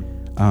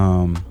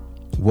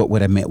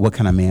 What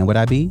kind of man would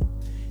I be?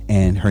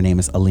 And her name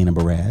is Alina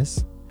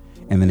Baraz.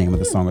 And the name of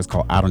the song is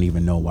called I Don't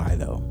Even Know Why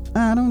Though.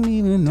 I don't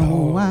even know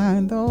why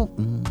though.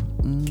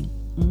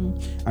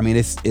 I mean,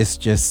 it's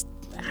just,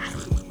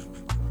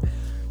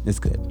 it's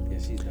good. Yeah,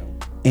 she's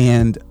dope.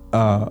 And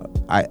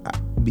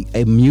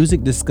a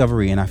music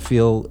discovery, and I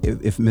feel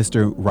if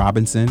Mr.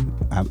 Robinson,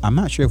 I'm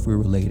not sure if we're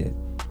related,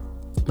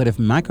 but if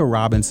Micah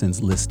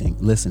Robinson's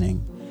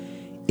listening,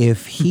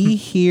 if he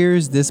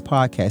hears this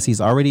podcast,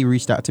 he's already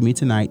reached out to me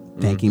tonight,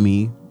 thanking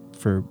me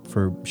for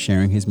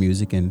sharing his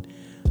music, and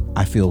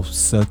I feel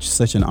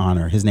such an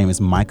honor. His name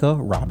is Micah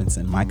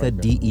Robinson, Micah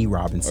D.E.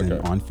 Robinson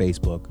on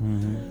Facebook.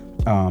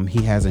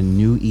 He has a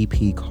new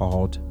EP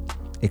called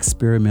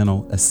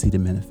Experimental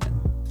Acetaminophen.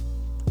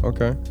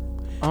 Okay.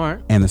 All right.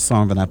 And the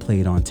song that I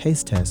played on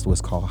Taste Test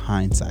was called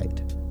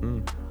Hindsight.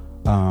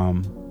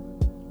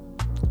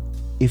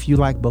 If you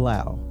like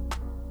Bilal,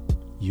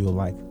 you'll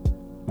like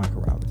Micah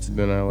Robinson.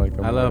 Then I like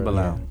him. I love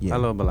Bilal. Yeah. I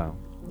love Bilal.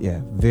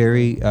 Yeah,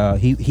 very.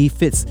 He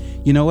fits.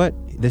 You know what?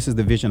 This is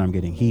the vision I'm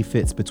getting. He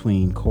fits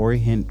between Corey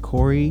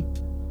Henry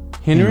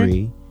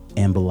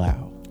and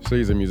Bilal. So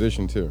he's a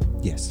musician too.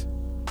 Yes.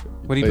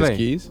 What do you Plays play?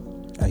 keys?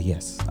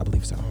 Yes, I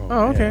believe so.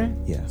 Oh, okay.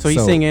 Yeah. So he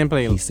sing and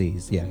play. He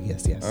sees. Yeah.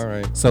 Yes. All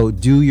right. So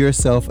do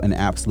yourself an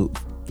absolute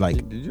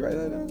Did you write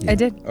that down? I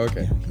did.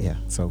 Okay. Yeah.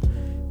 So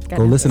Got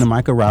go it. listen to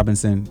Micah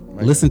Robinson.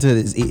 Listen to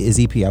his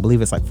EP. I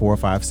believe it's like 4 or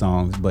 5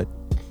 songs, but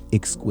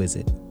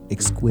exquisite.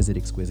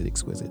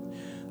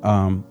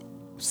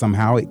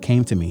 Somehow it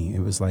came to me. It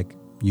was like,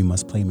 you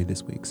must play me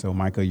this week. So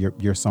Micah,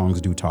 your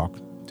songs do talk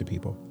to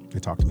people. They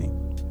talk to me.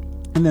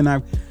 And then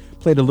I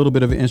played a little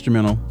bit of an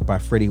instrumental by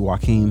Freddie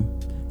Joachim.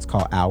 It's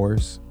called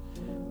Hours.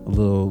 A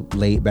little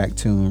laid back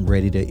tune,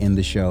 ready to end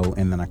the show.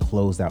 And then I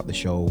closed out the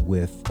show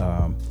with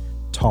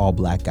Tall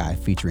Black Guy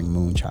featuring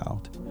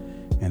Moonchild.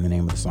 And the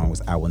name of the song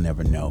was I Will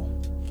Never Know.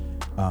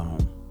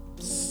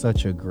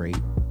 Such a great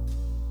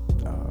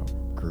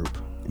group.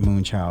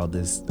 Moonchild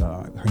is,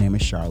 her name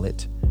is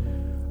Charlotte.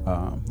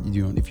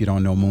 If you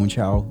don't know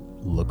Moonchild,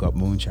 look up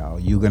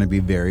Moonchild. You're going to be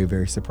very,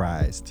 very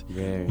surprised.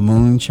 Very.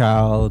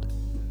 Moonchild,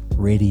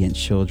 Radiant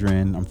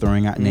Children. I'm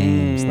throwing out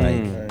names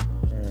like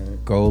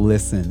go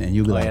listen, and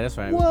you'll be like, yeah, that's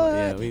right. what?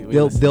 Yeah, we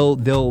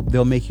listen.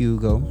 They'll make you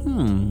go,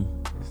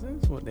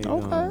 That's what they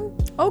doing.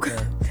 Okay.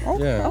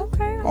 Yeah.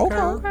 Okay.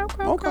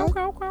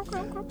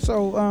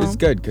 So It's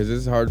good because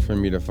it's hard for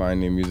me to find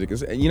new music.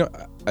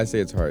 I say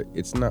it's hard.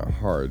 It's not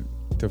hard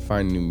to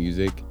find new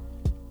music.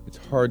 It's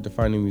hard to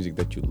find new music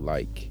that you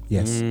like.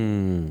 yes,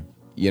 And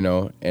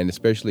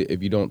especially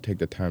if you don't take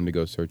the time to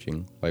go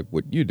searching like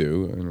what you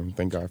do. And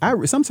thank God.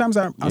 Sometimes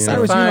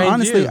Cyrus, Find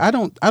honestly, you. I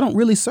don't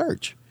really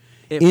search.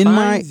 It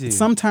finds you.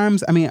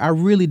 Sometimes, I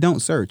really don't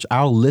search.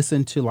 I'll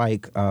listen to I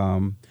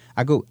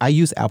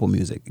use Apple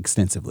Music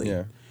extensively.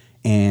 Yeah.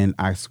 And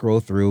I scroll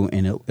through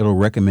and it'll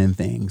recommend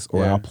things,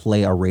 or Yeah. I'll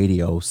play a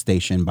radio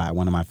station by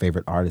one of my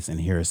favorite artists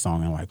and hear a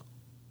song and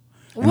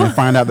and then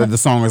find out that the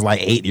song is like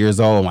 8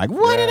 years old. I'm like,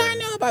 what did I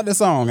know about the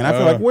song? And I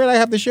feel like, where did I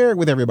have to share it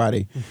with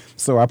everybody?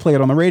 So I play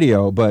it on the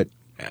radio. But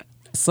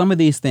some of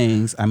these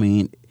things, I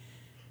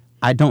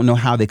don't know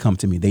how they come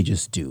to me. They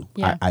just do.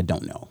 Yeah. I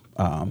don't know.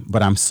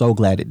 But I'm so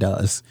glad it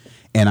does.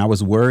 And I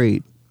was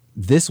worried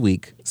this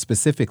week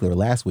specifically, or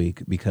last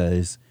week,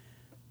 because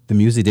the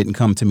music didn't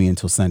come to me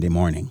until Sunday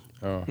morning.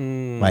 Oh.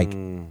 I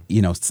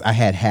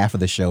had half of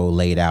the show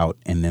laid out,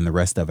 and then the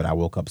rest of it, I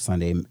woke up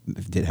Sunday,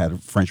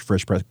 had French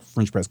press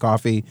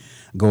coffee,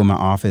 go in my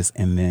office,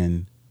 and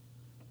then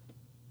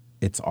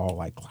it's all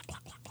like, clack,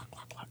 clack, clack, clack,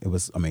 clack, clack. It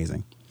was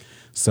amazing.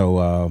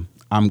 So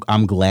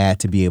I'm glad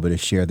to be able to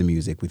share the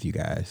music with you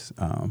guys,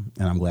 and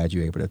I'm glad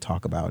you're able to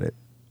talk about it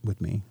with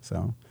me.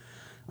 So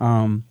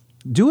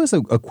do us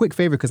a quick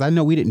favor, because I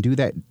know we didn't do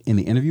that in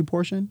the interview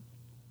portion.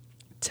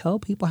 Tell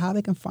people how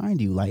they can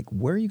find you. Like,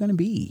 where are you going to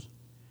be?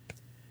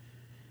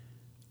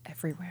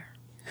 Everywhere.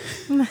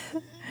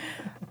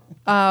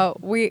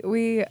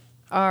 We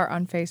are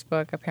on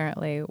Facebook.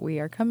 Apparently, we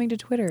are coming to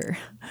Twitter.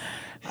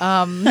 Eventually.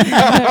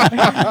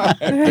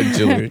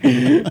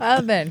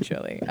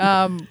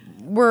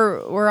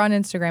 We're on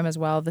Instagram as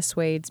well. The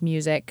Swades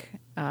Music,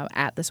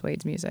 at The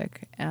Swades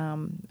Music,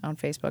 on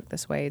Facebook, The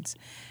Swades,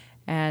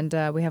 and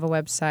we have a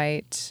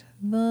website,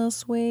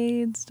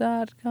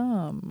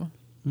 theswades.com.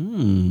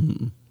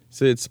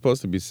 So it's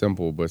supposed to be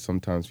simple, but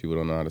sometimes people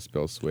don't know how to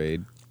spell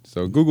suede.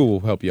 So Google will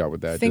help you out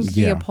with that. Think Just-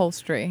 the Yeah.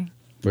 upholstery.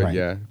 But Right.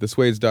 yeah,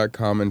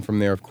 theswades.com, and from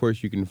there, of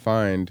course, you can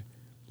find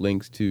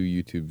links to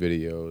YouTube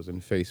videos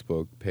and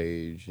Facebook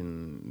page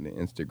and the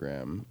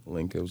Instagram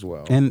link as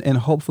well. And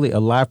hopefully a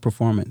live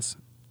performance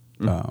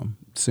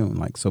soon.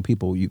 Like, so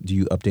people, do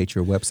you update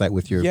your website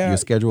with your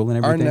schedule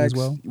and everything as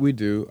well? We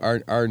do.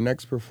 Our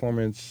next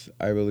performance,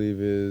 I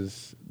believe,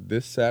 is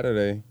this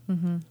Saturday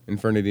in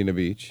Fernandina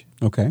Beach.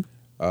 Okay.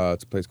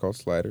 It's a place called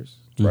Sliders.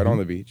 It's right on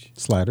the beach.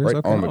 Sliders. Right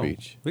okay. on the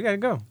beach. We gotta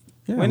go.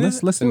 Yeah, When is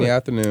it? let's In do the it.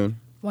 afternoon.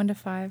 1 to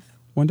 5.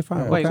 1 to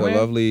 5. Wait, It's okay. a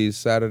lovely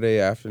Saturday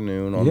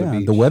afternoon on the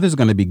beach. The weather's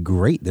going to be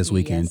great this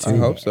weekend Yes. too. I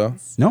hope so.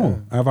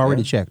 No, I've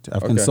already Yeah. checked. I've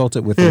Okay.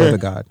 consulted with the weather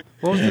god.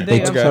 What was the They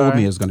date? I'm told sorry.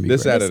 me it was going to be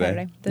This great.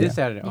 Saturday. This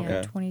Saturday. Okay. Yeah,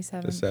 Yeah.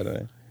 27th. This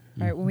Saturday.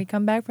 All right, when we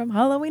come back from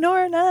Halloween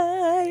Horror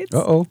Nights,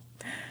 Uh-oh.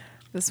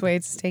 the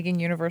Swades is taking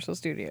Universal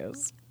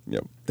Studios.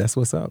 Yep. That's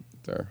what's up.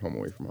 It's our home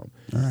away from home.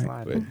 All right.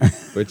 Slide.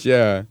 But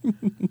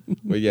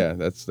yeah,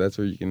 that's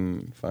where you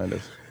can find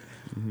us.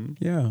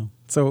 Yeah.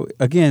 So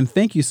again,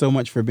 thank you so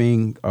much for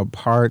being a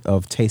part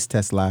of Taste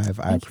Test Live.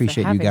 I you for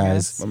appreciate you having guys.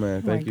 us. My man,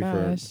 Oh my thank you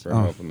gosh. for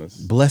helping us.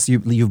 Bless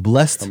you. You've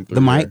blessed Come the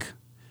through mic.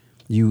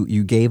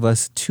 You gave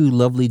us 2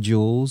 lovely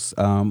jewels,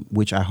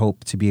 which I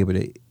hope to be able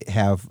to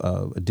have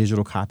a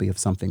digital copy of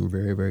something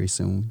very, very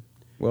soon.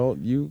 Well,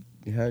 you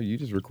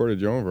just recorded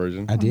your own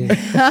version. I did.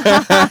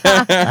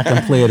 I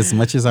can play it as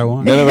much as I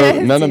want.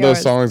 None of those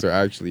yours. songs are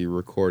actually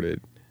recorded.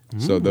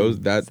 So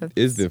that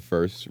is the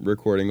first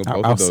recording of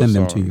both I'll of those send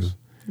them songs. to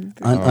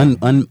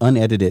you.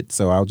 Unedited,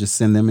 so I'll just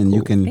send them and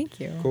you can Thank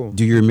you. Cool.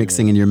 do your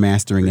mixing and your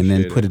mastering and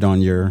then Appreciate put it. it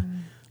on your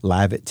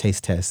live at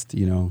Taste Test,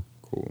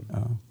 Cool.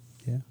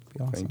 Yeah, be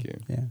awesome. Thank you.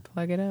 Yeah.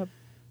 Plug it up.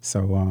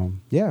 So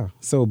yeah.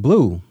 So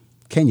Blue,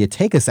 can you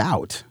take us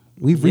out?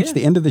 We've reached Yeah.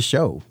 the end of the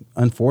show,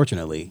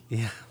 unfortunately.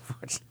 Yeah.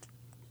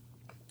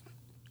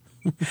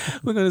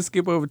 We're gonna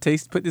skip over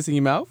taste. Put this in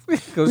your mouth.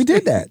 Go We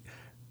did straight- that.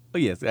 Oh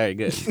yes. All right.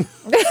 Good.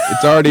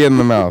 It's already in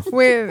the mouth. It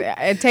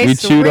We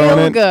tastes chewed real on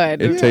it.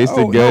 good. It tasted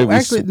Oh, good. no, We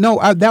actually, no.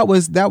 That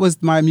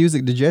was my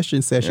music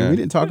digestion session. Yeah. We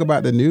didn't talk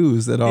about the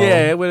news at all.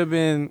 Yeah, it would have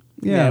been.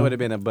 Yeah, Yeah. it would have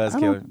been a buzz I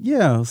killer. don't-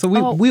 yeah. So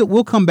Oh.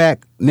 we'll come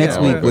back next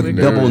Yeah, week with with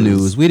double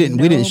news. news. We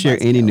didn't share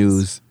any buzzkills.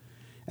 news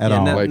at Yeah,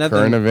 all. no- like nothing-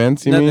 current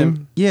events, you nothing-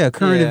 mean? Yeah,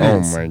 current Yeah.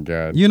 events. Oh my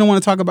God. You don't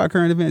want to talk about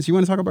current events. You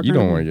want to talk about You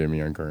current don't want events? to get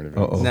me on current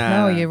events. Uh-oh.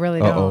 Nah. No, you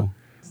really don't.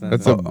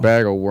 That's a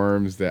bag of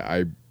worms that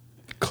I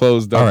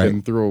closed up All right.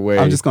 and threw away.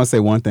 I'm just gonna say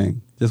one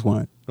thing, just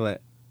one. What?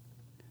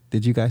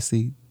 Did you guys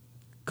see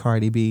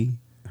Cardi B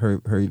her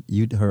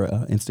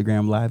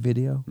Instagram live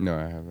video? No,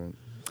 I haven't.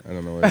 I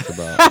don't know what it's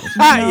about.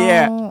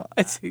 Yeah. No.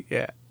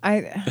 Yeah.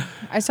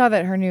 I saw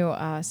that her new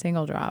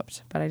single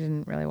dropped, but I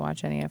didn't really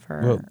watch any of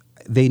her. Well,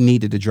 they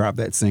needed to drop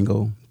that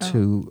single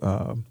to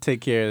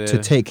Take care of the.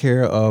 take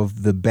care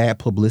of the bad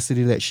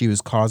publicity that she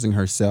was causing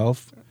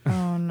herself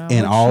Oh no! and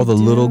What'd all she the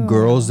little do?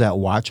 girls that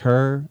watch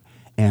her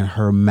and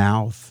her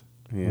mouth.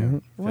 Yeah.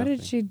 What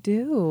did she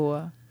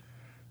do?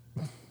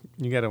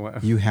 You gotta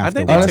watch. You have I to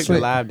think watch they took the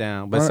it. live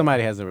down, but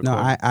somebody has a record. No,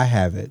 I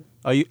have it.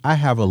 Oh, you. I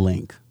have a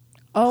link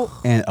Oh,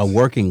 and a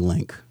working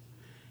link,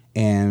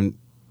 and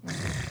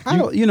I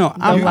don't.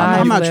 I'm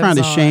live not trying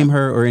to lives shame on.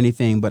 her or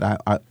anything, but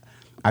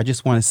I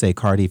just want to say,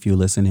 Cardi, if you're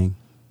listening,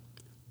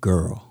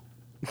 girl,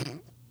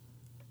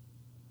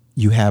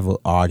 you have an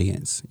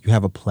audience, you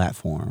have a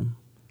platform,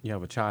 You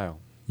have a child.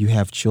 you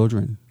have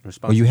children,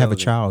 or you have a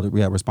Responsibility. child.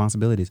 We have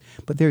responsibilities,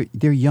 but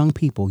they're young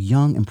people,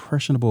 young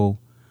impressionable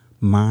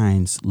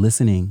minds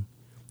listening.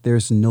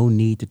 There's no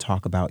need to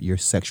talk about your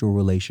sexual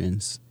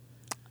relations.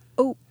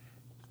 Oh.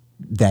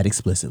 That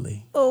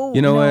explicitly oh!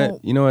 You know no.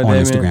 what? You know what, on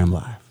Damien? Instagram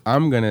Live.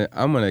 I'm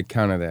gonna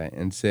counter that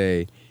and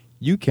say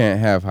you can't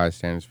have high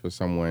standards for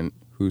someone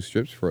who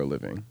strips for a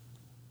living.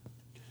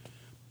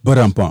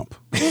 But bump.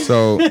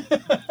 So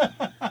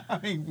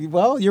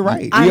Well, you're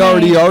right.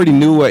 we already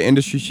knew what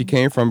industry she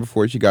came from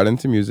before she got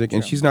into music,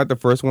 and she's not the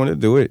first one to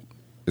do it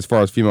as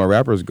far as female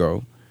rappers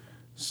go.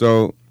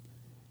 So,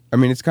 I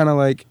mean, it's kind of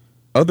like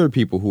other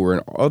people who were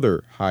in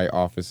other high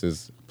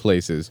offices,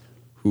 places,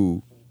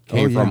 who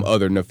came from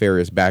other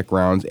nefarious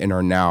backgrounds and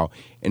are now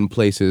in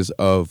places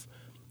of,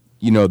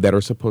 that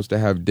are supposed to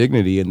have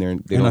dignity and they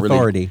And don't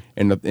authority.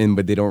 really,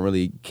 but they don't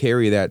really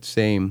carry that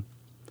same.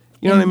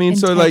 You know what I mean?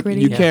 So like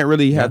Integrity. you can't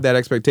really have that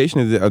expectation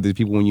of the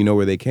people when you know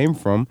where they came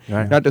from.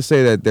 Right. Not to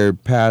say that their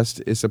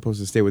past is supposed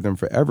to stay with them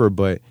forever,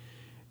 but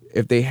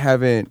if they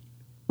haven't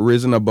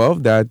risen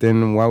above that,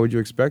 then why would you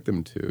expect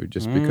them to?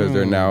 Just because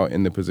they're now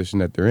in the position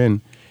that they're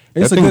in.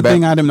 It's That a good back-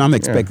 thing I'm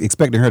Yeah.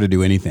 expecting her to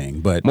do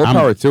anything, but More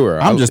power to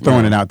her. I'm just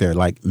throwing yeah. it out there,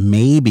 like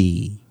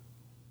maybe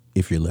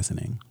if you're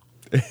listening.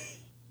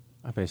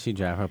 I bet she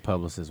drive her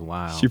publicist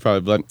wild. She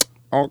probably be like,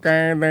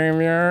 okay,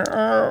 Damien.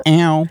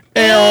 Ow.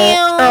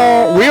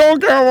 We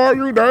don't care about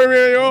you,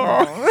 Damien.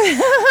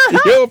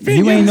 Your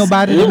You ain't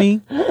nobody to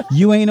me.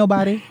 You ain't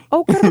nobody.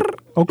 Okay.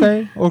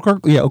 Okay. Okay.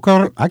 Yeah.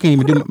 Okay. I can't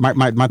even do my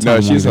tongue. No,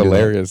 won't she's even do that.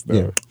 hilarious though.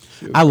 Yeah.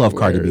 She is I love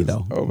Cardi B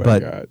hilarious. though. Oh my but,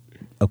 God.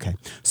 Okay.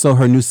 So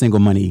her new single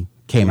 "Money"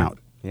 came out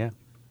Yeah.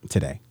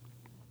 today.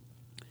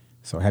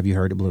 So have you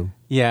heard it, Blue?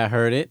 Yeah, I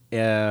heard it.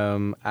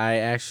 I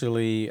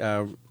actually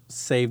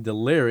saved the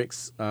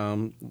lyrics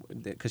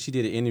because she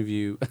did an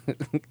interview.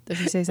 Did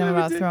she say something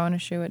about throwing a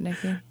shoe at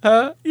Nikki?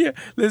 Yeah.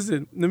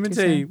 Listen, let me Too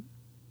tell soon? you.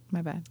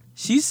 My bad.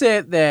 She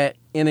said that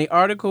in an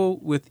article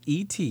with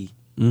E.T.,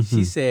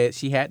 she said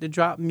she had to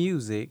drop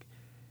music,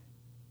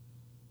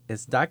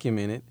 it's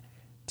documented,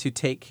 to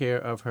take care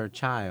of her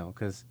child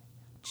because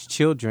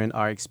children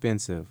are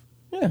expensive.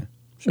 Yeah.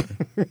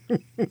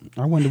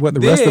 I wonder what the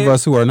rest of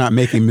us who are not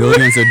making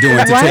millions are doing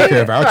to take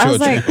care of our I was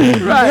children. like,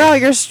 girl,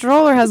 your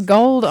stroller has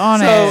gold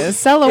on it.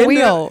 Sell a in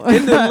wheel.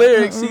 in the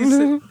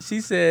lyrics,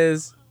 she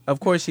says, of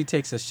course, she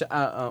takes a shot.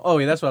 Oh,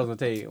 yeah, that's what I was going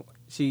to tell you.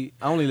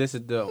 I only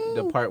listened to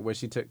the part where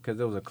she took, because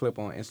there was a clip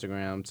on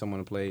Instagram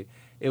someone played.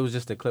 It was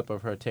just a clip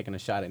of her taking a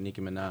shot at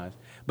Nicki Minaj.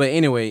 But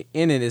anyway,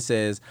 in it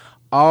says,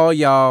 all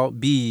y'all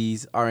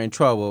bees are in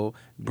trouble.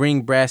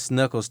 Bring brass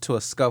knuckles to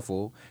a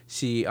scuffle.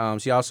 She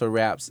also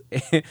raps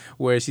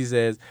where she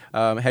says,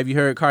 have you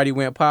heard Cardi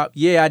went pop?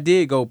 Yeah, I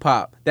did go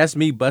pop. That's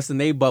me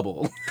busting a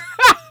bubble.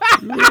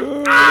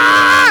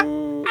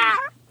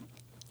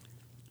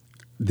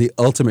 The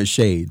ultimate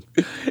shade.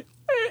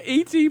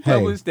 E.T.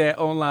 published that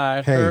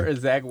online. Hey. Her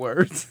exact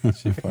words.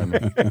 She funny.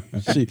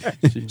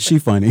 She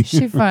funny.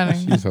 She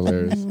funny. She's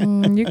hilarious.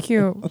 You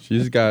cute.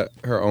 She's got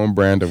her own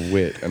brand of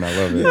wit, and I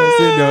love it.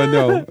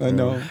 I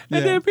know.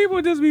 And then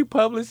people just be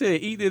publishing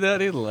and eating it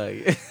up. It's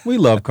like, We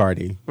love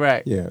Cardi.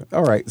 right. Yeah.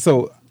 All right.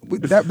 So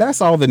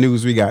that's all the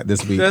news we got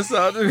this week. That's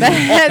all.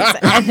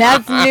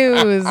 That's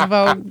news,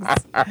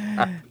 folks.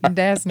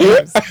 That's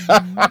news.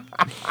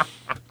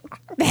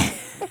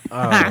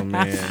 Oh,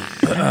 man.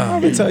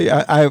 I'm gonna tell you,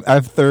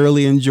 I've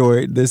thoroughly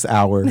enjoyed this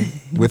hour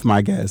with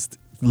my guest,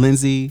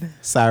 Lindsay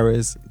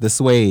Cyrus, the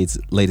Suedes,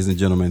 ladies and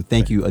gentlemen.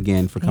 Thank you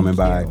again for coming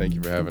by. Thank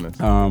you for having us.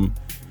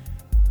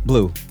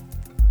 Blue.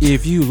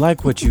 If you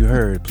like what you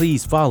heard,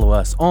 please follow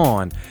us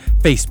on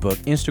Facebook,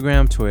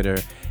 Instagram, Twitter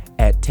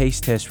at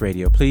Taste Test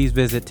Radio. Please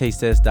visit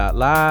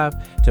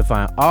tastetest.live to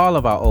find all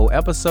of our old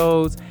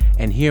episodes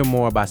and hear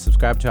more by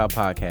subscribing to our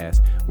podcast.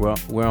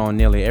 We're on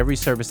nearly every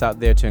service out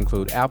there to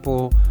include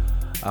Apple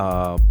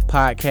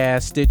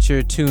Podcast,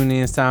 Stitcher,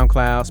 TuneIn,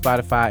 SoundCloud,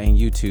 Spotify, and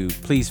YouTube.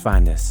 Please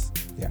find us.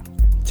 Yeah.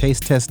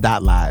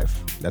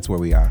 TasteTest.live. That's where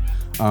we are.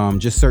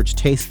 Just search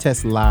Taste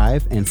Test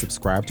Live and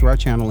subscribe to our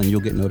channel, and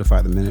you'll get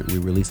notified the minute we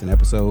release an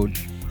episode.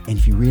 And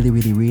if you really,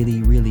 really,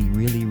 really, really,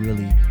 really,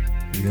 really,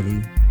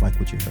 really like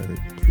what you heard,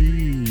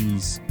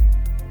 please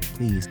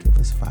give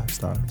us 5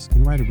 stars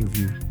and write a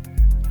review.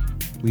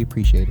 We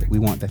appreciate it. We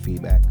want that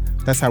feedback.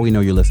 That's how we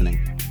know you're listening.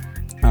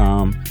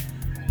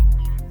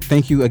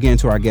 Thank you again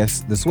to our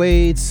guests, the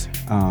Suedes.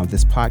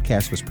 This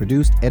podcast was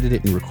produced,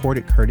 edited, and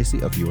recorded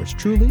courtesy of yours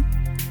truly.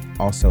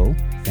 Also,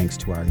 thanks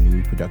to our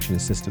new production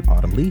assistant,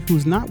 Autumn Lee,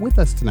 who's not with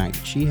us tonight.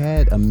 She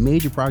had a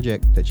major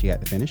project that she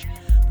had to finish.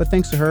 But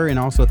thanks to her, and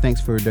also thanks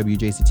for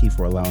WJCT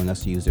for allowing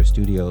us to use their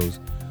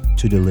studios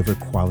to deliver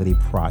quality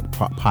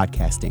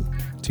podcasting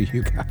to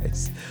you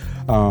guys.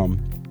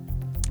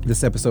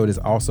 This episode is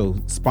also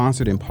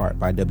sponsored in part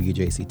by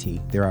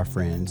WJCT. They're our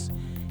friends,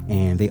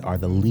 and they are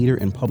the leader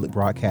in public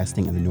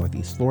broadcasting in the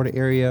Northeast Florida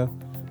area.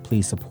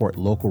 Please support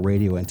local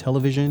radio and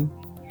television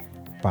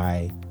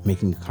by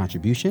making a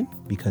contribution,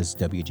 because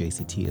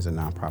WJCT is a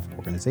nonprofit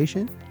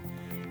organization.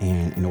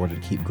 And in order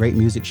to keep great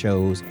music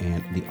shows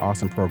and the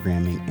awesome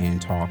programming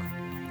and talk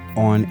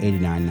on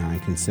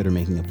 89.9, consider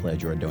making a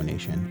pledge or a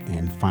donation,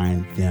 and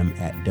find them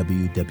at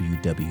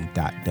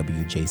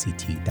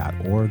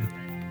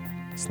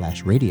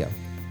www.wjct.org/radio.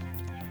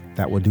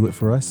 That will do it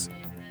for us.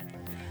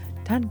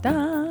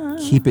 Ta-da.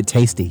 Keep it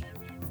tasty.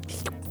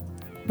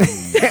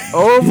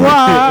 Au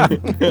revoir.